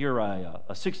say you're a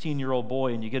 16-year-old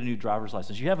boy and you get a new driver's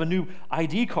license. You have a new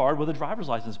ID card with a driver's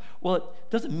license. Well, it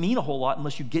doesn't mean a whole lot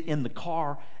unless you get in the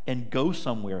car and go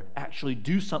somewhere, actually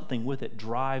do something with it,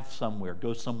 drive somewhere,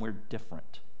 go somewhere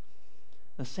different.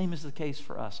 The same is the case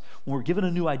for us. When we're given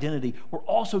a new identity, we're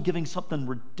also giving something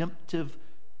redemptive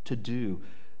to do.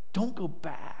 Don't go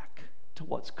back to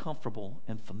what's comfortable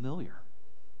and familiar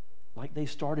like they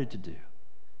started to do.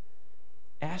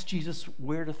 Ask Jesus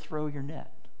where to throw your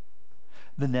net.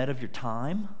 The net of your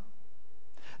time,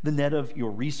 the net of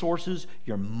your resources,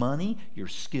 your money, your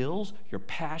skills, your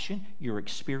passion, your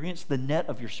experience, the net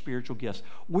of your spiritual gifts.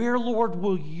 Where, Lord,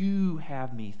 will you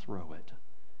have me throw it?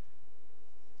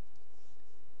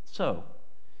 So,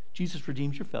 Jesus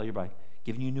redeems your failure by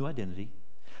giving you a new identity,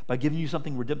 by giving you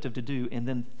something redemptive to do, and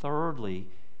then thirdly,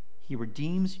 he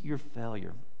redeems your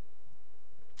failure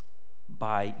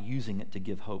by using it to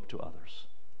give hope to others.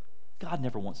 God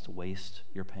never wants to waste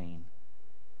your pain.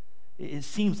 It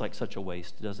seems like such a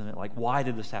waste, doesn't it? Like, why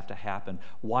did this have to happen?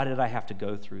 Why did I have to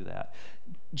go through that?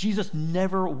 Jesus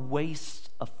never wastes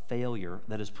a failure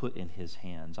that is put in his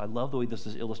hands. I love the way this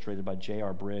is illustrated by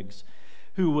J.R. Briggs,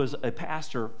 who was a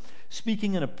pastor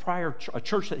speaking in a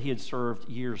church that he had served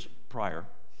years prior.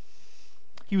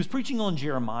 He was preaching on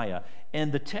Jeremiah,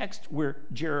 and the text where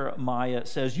Jeremiah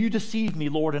says, "You deceived me,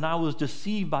 Lord, and I was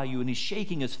deceived by you," and he's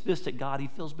shaking his fist at God. He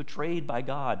feels betrayed by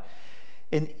God.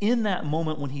 And in that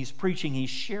moment when he's preaching, he's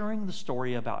sharing the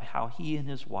story about how he and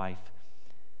his wife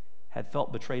had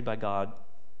felt betrayed by God,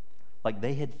 like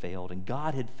they had failed, and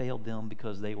God had failed them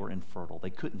because they were infertile. They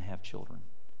couldn't have children.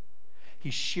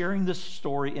 He's sharing this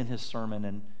story in his sermon,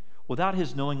 and without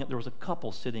his knowing it, there was a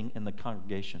couple sitting in the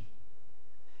congregation.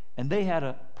 And they had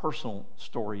a personal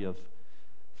story of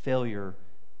failure,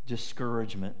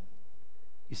 discouragement.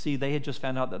 You see, they had just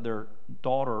found out that their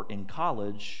daughter in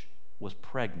college was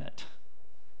pregnant.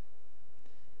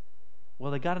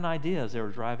 Well, they got an idea as they were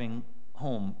driving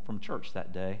home from church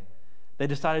that day. They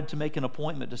decided to make an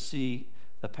appointment to see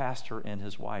the pastor and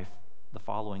his wife the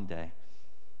following day.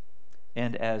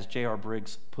 And as J.R.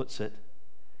 Briggs puts it,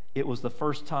 it was the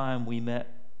first time we met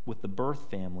with the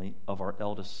birth family of our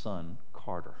eldest son,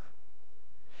 Carter.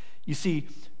 You see,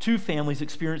 two families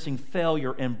experiencing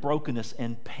failure and brokenness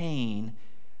and pain,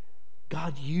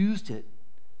 God used it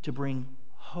to bring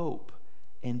hope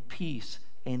and peace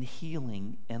and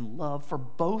healing and love for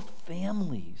both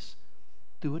families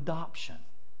through adoption.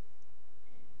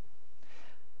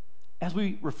 As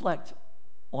we reflect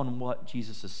on what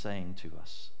Jesus is saying to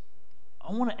us,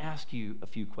 I want to ask you a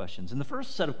few questions. And the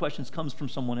first set of questions comes from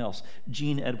someone else,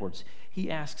 Gene Edwards. He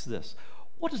asks this: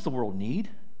 what does the world need?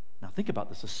 Now think about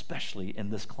this, especially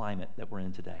in this climate that we're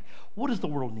in today. What does the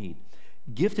world need?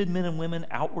 Gifted men and women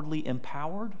outwardly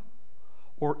empowered,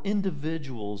 or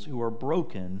individuals who are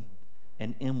broken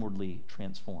and inwardly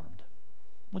transformed?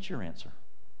 What's your answer?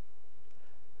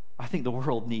 I think the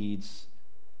world needs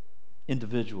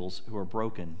individuals who are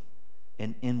broken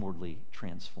and inwardly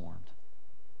transformed.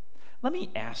 Let me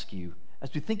ask you,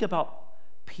 as we think about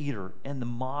Peter and the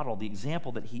model, the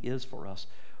example that he is for us,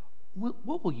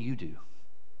 what will you do?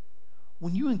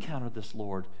 When you encounter this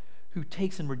Lord who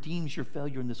takes and redeems your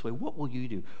failure in this way, what will you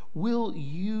do? Will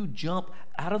you jump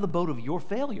out of the boat of your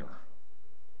failure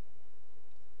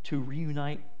to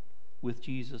reunite with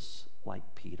Jesus like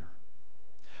Peter?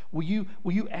 Will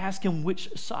you ask him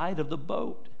which side of the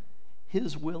boat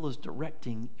his will is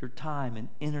directing your time and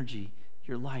energy,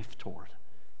 your life toward?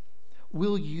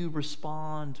 Will you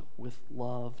respond with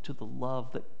love to the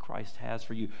love that Christ has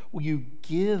for you? Will you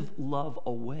give love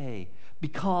away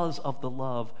because of the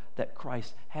love that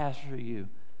Christ has for you?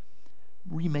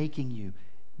 Remaking you,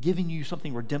 giving you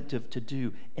something redemptive to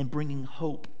do, and bringing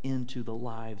hope into the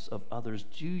lives of others.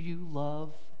 Do you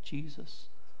love Jesus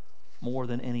more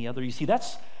than any other? You see,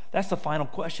 that's the final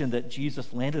question that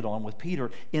Jesus landed on with Peter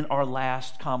in our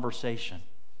last conversation.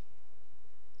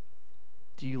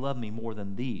 Do you love me more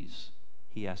than these?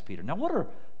 He asked Peter. Now, what are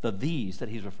the these that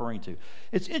he's referring to?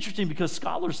 It's interesting because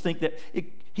scholars think that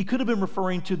he could have been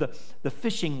referring to the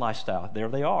fishing lifestyle. There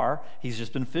they are. He's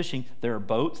just been fishing. There are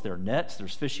boats, there are nets,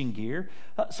 there's fishing gear.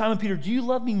 Simon Peter, do you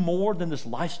love me more than this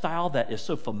lifestyle that is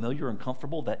so familiar and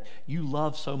comfortable that you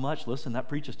love so much? Listen, that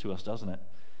preaches to us, doesn't it?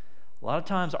 A lot of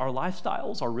times our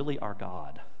lifestyles are really our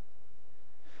God.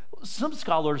 Some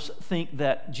scholars think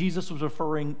that Jesus was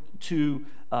referring to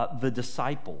the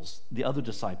disciples, the other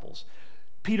disciples.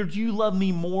 Peter, do you love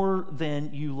me more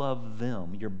than you love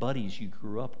them, your buddies you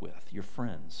grew up with, your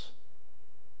friends?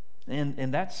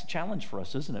 And that's a challenge for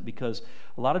us, isn't it? Because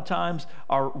a lot of times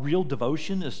our real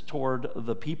devotion is toward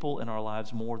the people in our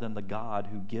lives more than the God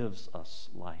who gives us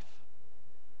life.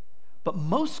 But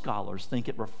most scholars think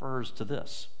it refers to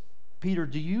this. Peter,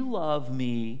 do you love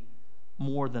me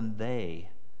more than they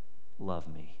love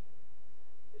me?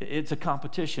 It's a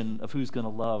competition of who's going to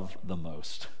love the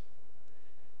most.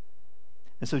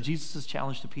 And so Jesus'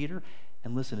 challenge to Peter,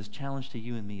 and listen, his challenge to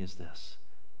you and me is this: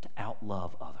 to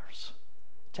outlove others.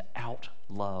 To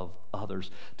outlove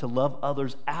others. To love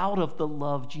others out of the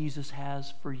love Jesus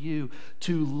has for you.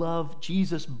 To love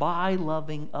Jesus by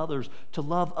loving others. To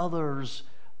love others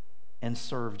and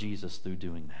serve Jesus through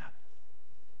doing that.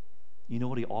 You know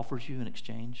what he offers you in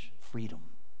exchange? Freedom.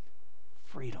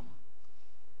 Freedom.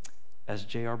 As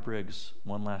J.R. Briggs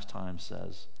one last time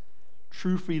says,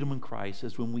 true freedom in Christ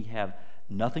is when we have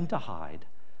nothing to hide,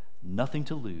 nothing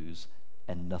to lose,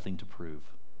 and nothing to prove.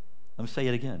 Let me say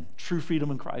it again. True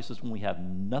freedom in Christ is when we have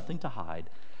nothing to hide,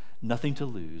 nothing to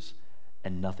lose,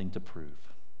 and nothing to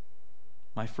prove.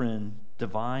 My friend,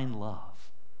 divine love,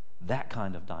 that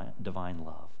kind of divine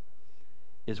love,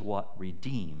 is what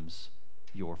redeems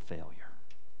your failure.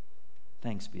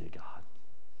 Thanks be to God.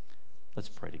 Let's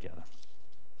pray together.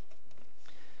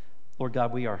 Lord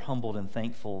God, we are humbled and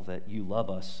thankful that you love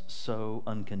us so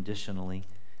unconditionally,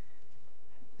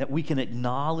 that we can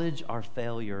acknowledge our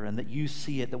failure and that you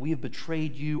see it, that we have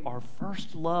betrayed you, our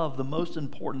first love, the most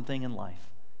important thing in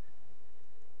life.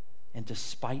 And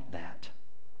despite that,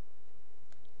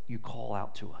 you call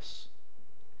out to us.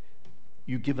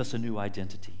 You give us a new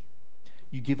identity.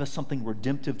 You give us something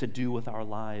redemptive to do with our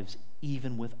lives,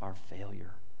 even with our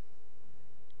failure.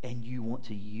 And you want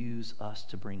to use us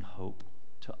to bring hope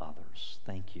to others.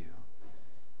 Thank you.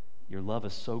 Your love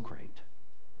is so great.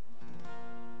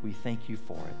 We thank you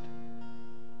for it.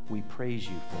 We praise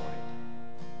you for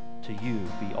it. To you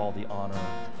be all the honor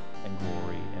and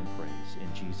glory and praise.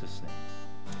 In Jesus' name,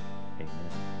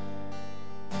 amen.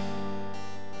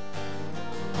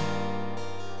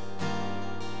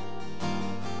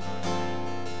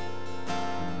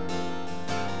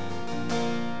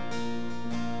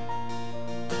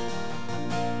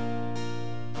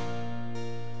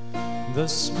 The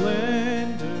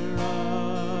splendor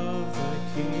of the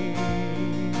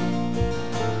King,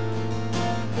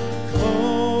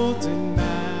 clothed in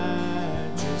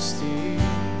majesty,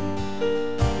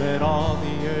 let all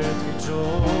the earth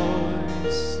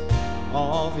rejoice,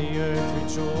 all the earth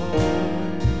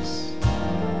rejoice.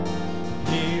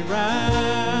 He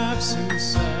wraps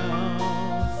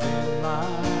himself in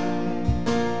light,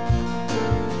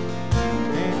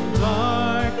 and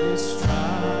darkness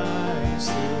tries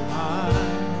to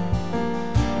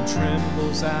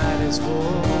trembles at his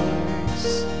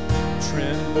voice,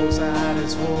 trembles at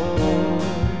his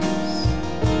voice.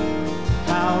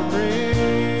 How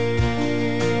great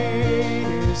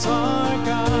is our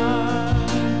God?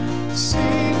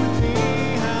 Sing with me,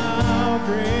 how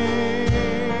great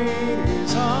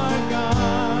is our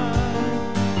God?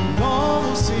 And all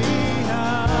will see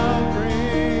how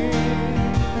great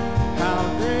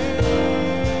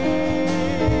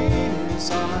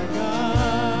is our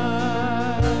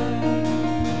God.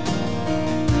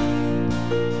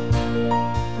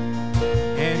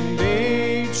 And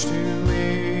age to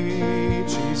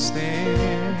age he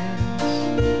stands,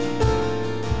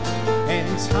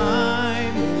 and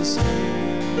time is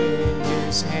in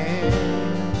his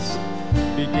hands,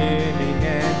 beginning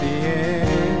and the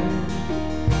end,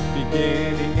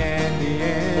 beginning and the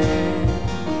end.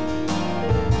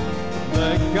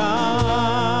 The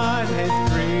Godhead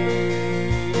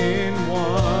three in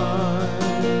one.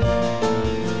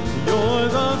 You're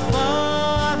the Father,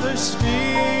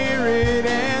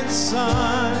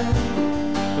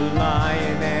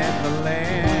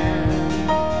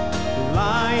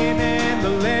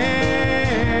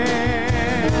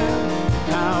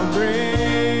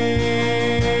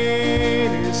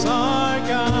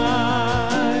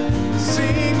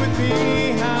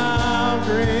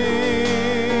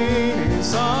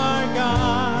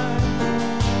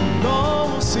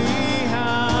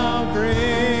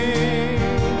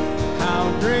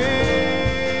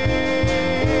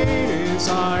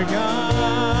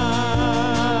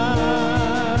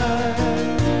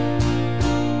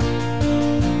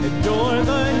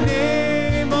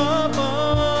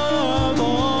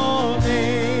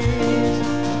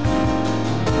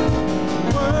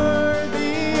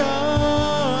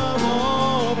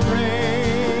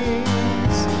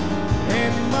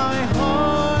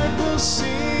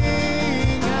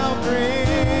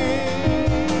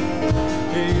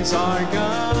 is our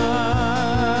God.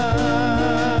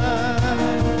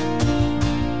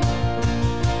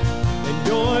 And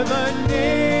you're the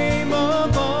name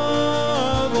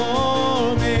above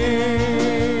all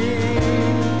names,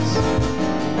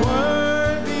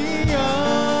 worthy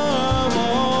of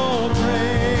all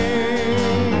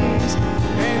praise.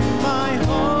 And my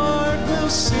heart will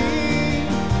sing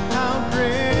how great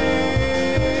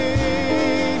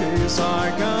is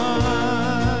our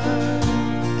God.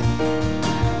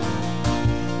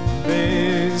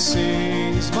 Then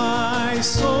sings my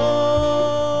soul,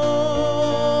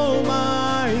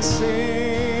 my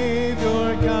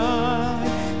Savior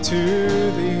God,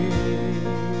 to thee.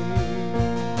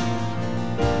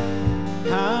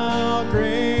 How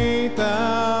great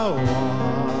thou art,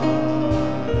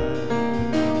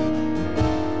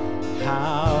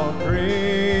 how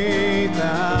great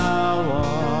thou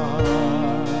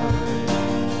art.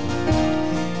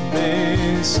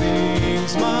 Then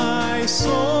sings my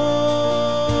soul,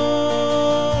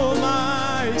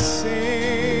 my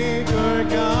Savior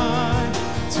God,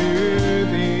 to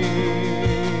thee.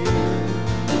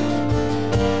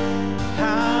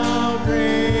 How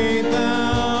great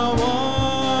thou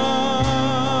art,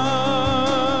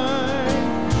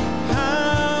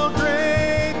 how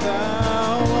great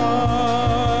thou art,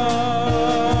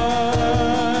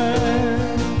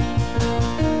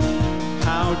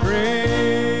 how great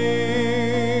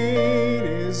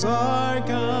is our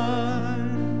God.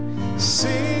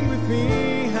 Sing with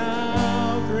me,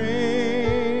 how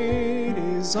great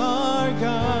is our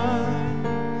God,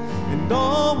 and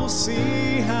all will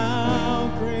see how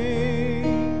great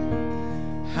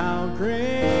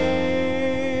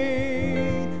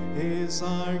is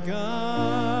our God.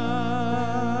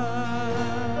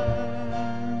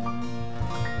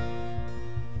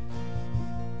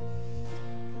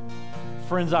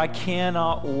 Friends, I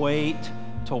cannot wait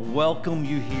to welcome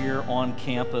you here on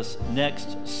campus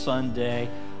next Sunday.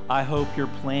 I hope you're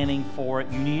planning for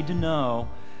it. You need to know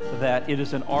that it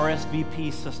is an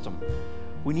RSVP system.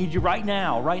 We need you right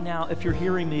now, if you're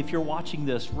hearing me, if you're watching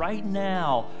this, right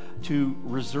now to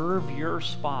reserve your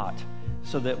spot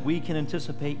so that we can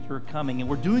anticipate your coming. And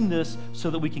we're doing this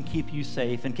so that we can keep you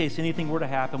safe. In case anything were to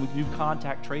happen, we can do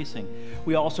contact tracing.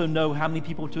 We also know how many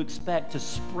people to expect to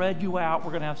spread you out. We're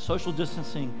going to have social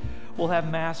distancing. We'll have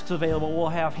masks available. We'll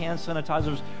have hand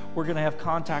sanitizers. We're going to have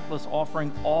contactless,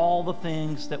 offering all the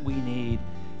things that we need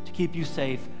to keep you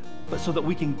safe, but so that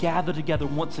we can gather together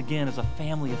once again as a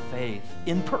family of faith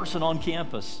in person on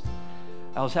campus.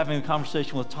 I was having a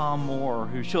conversation with Tom Moore,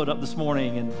 who showed up this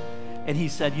morning, and he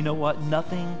said, you know what?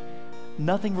 Nothing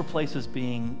replaces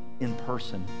being in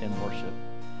person in worship.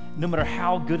 No matter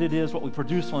how good it is, what we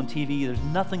produce on TV, there's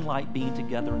nothing like being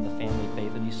together in the family of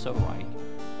faith, and he's so right.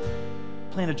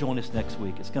 Plan to join us next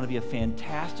week. It's going to be a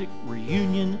fantastic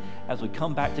reunion as we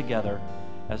come back together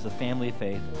as the family of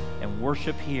faith and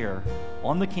worship here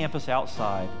on the campus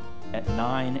outside at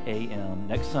 9 a.m.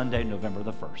 next Sunday, November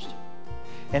the 1st.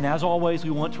 And as always,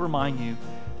 we want to remind you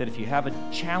that if you have a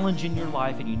challenge in your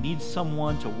life and you need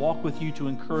someone to walk with you, to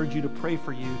encourage you, to pray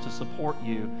for you, to support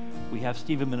you, we have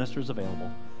Stephen Ministers available.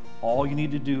 All you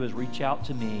need to do is reach out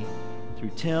to me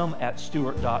through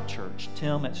tim@stewart.church,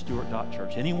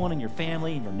 tim@stewart.church. Anyone in your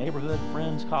family, in your neighborhood,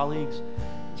 friends, colleagues,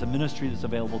 it's a ministry that's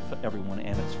available for everyone,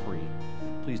 and it's free.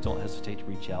 Please don't hesitate to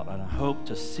reach out, and I hope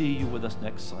to see you with us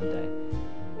next Sunday.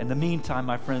 In the meantime,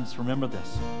 my friends, remember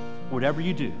this: whatever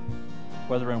you do,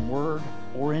 whether in word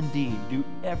or in deed, do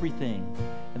everything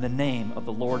in the name of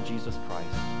the Lord Jesus Christ,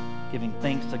 giving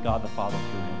thanks to God the Father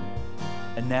through him.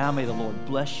 And now may the Lord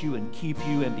bless you and keep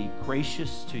you and be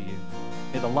gracious to you.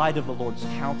 May the light of the Lord's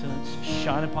countenance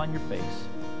shine upon your face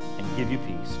and give you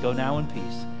peace. Go now in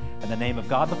peace. In the name of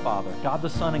God the Father, God the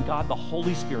Son, and God the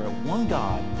Holy Spirit, one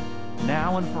God,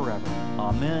 now and forever.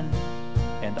 Amen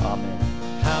and amen.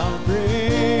 How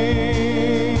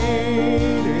great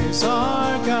is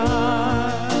our God.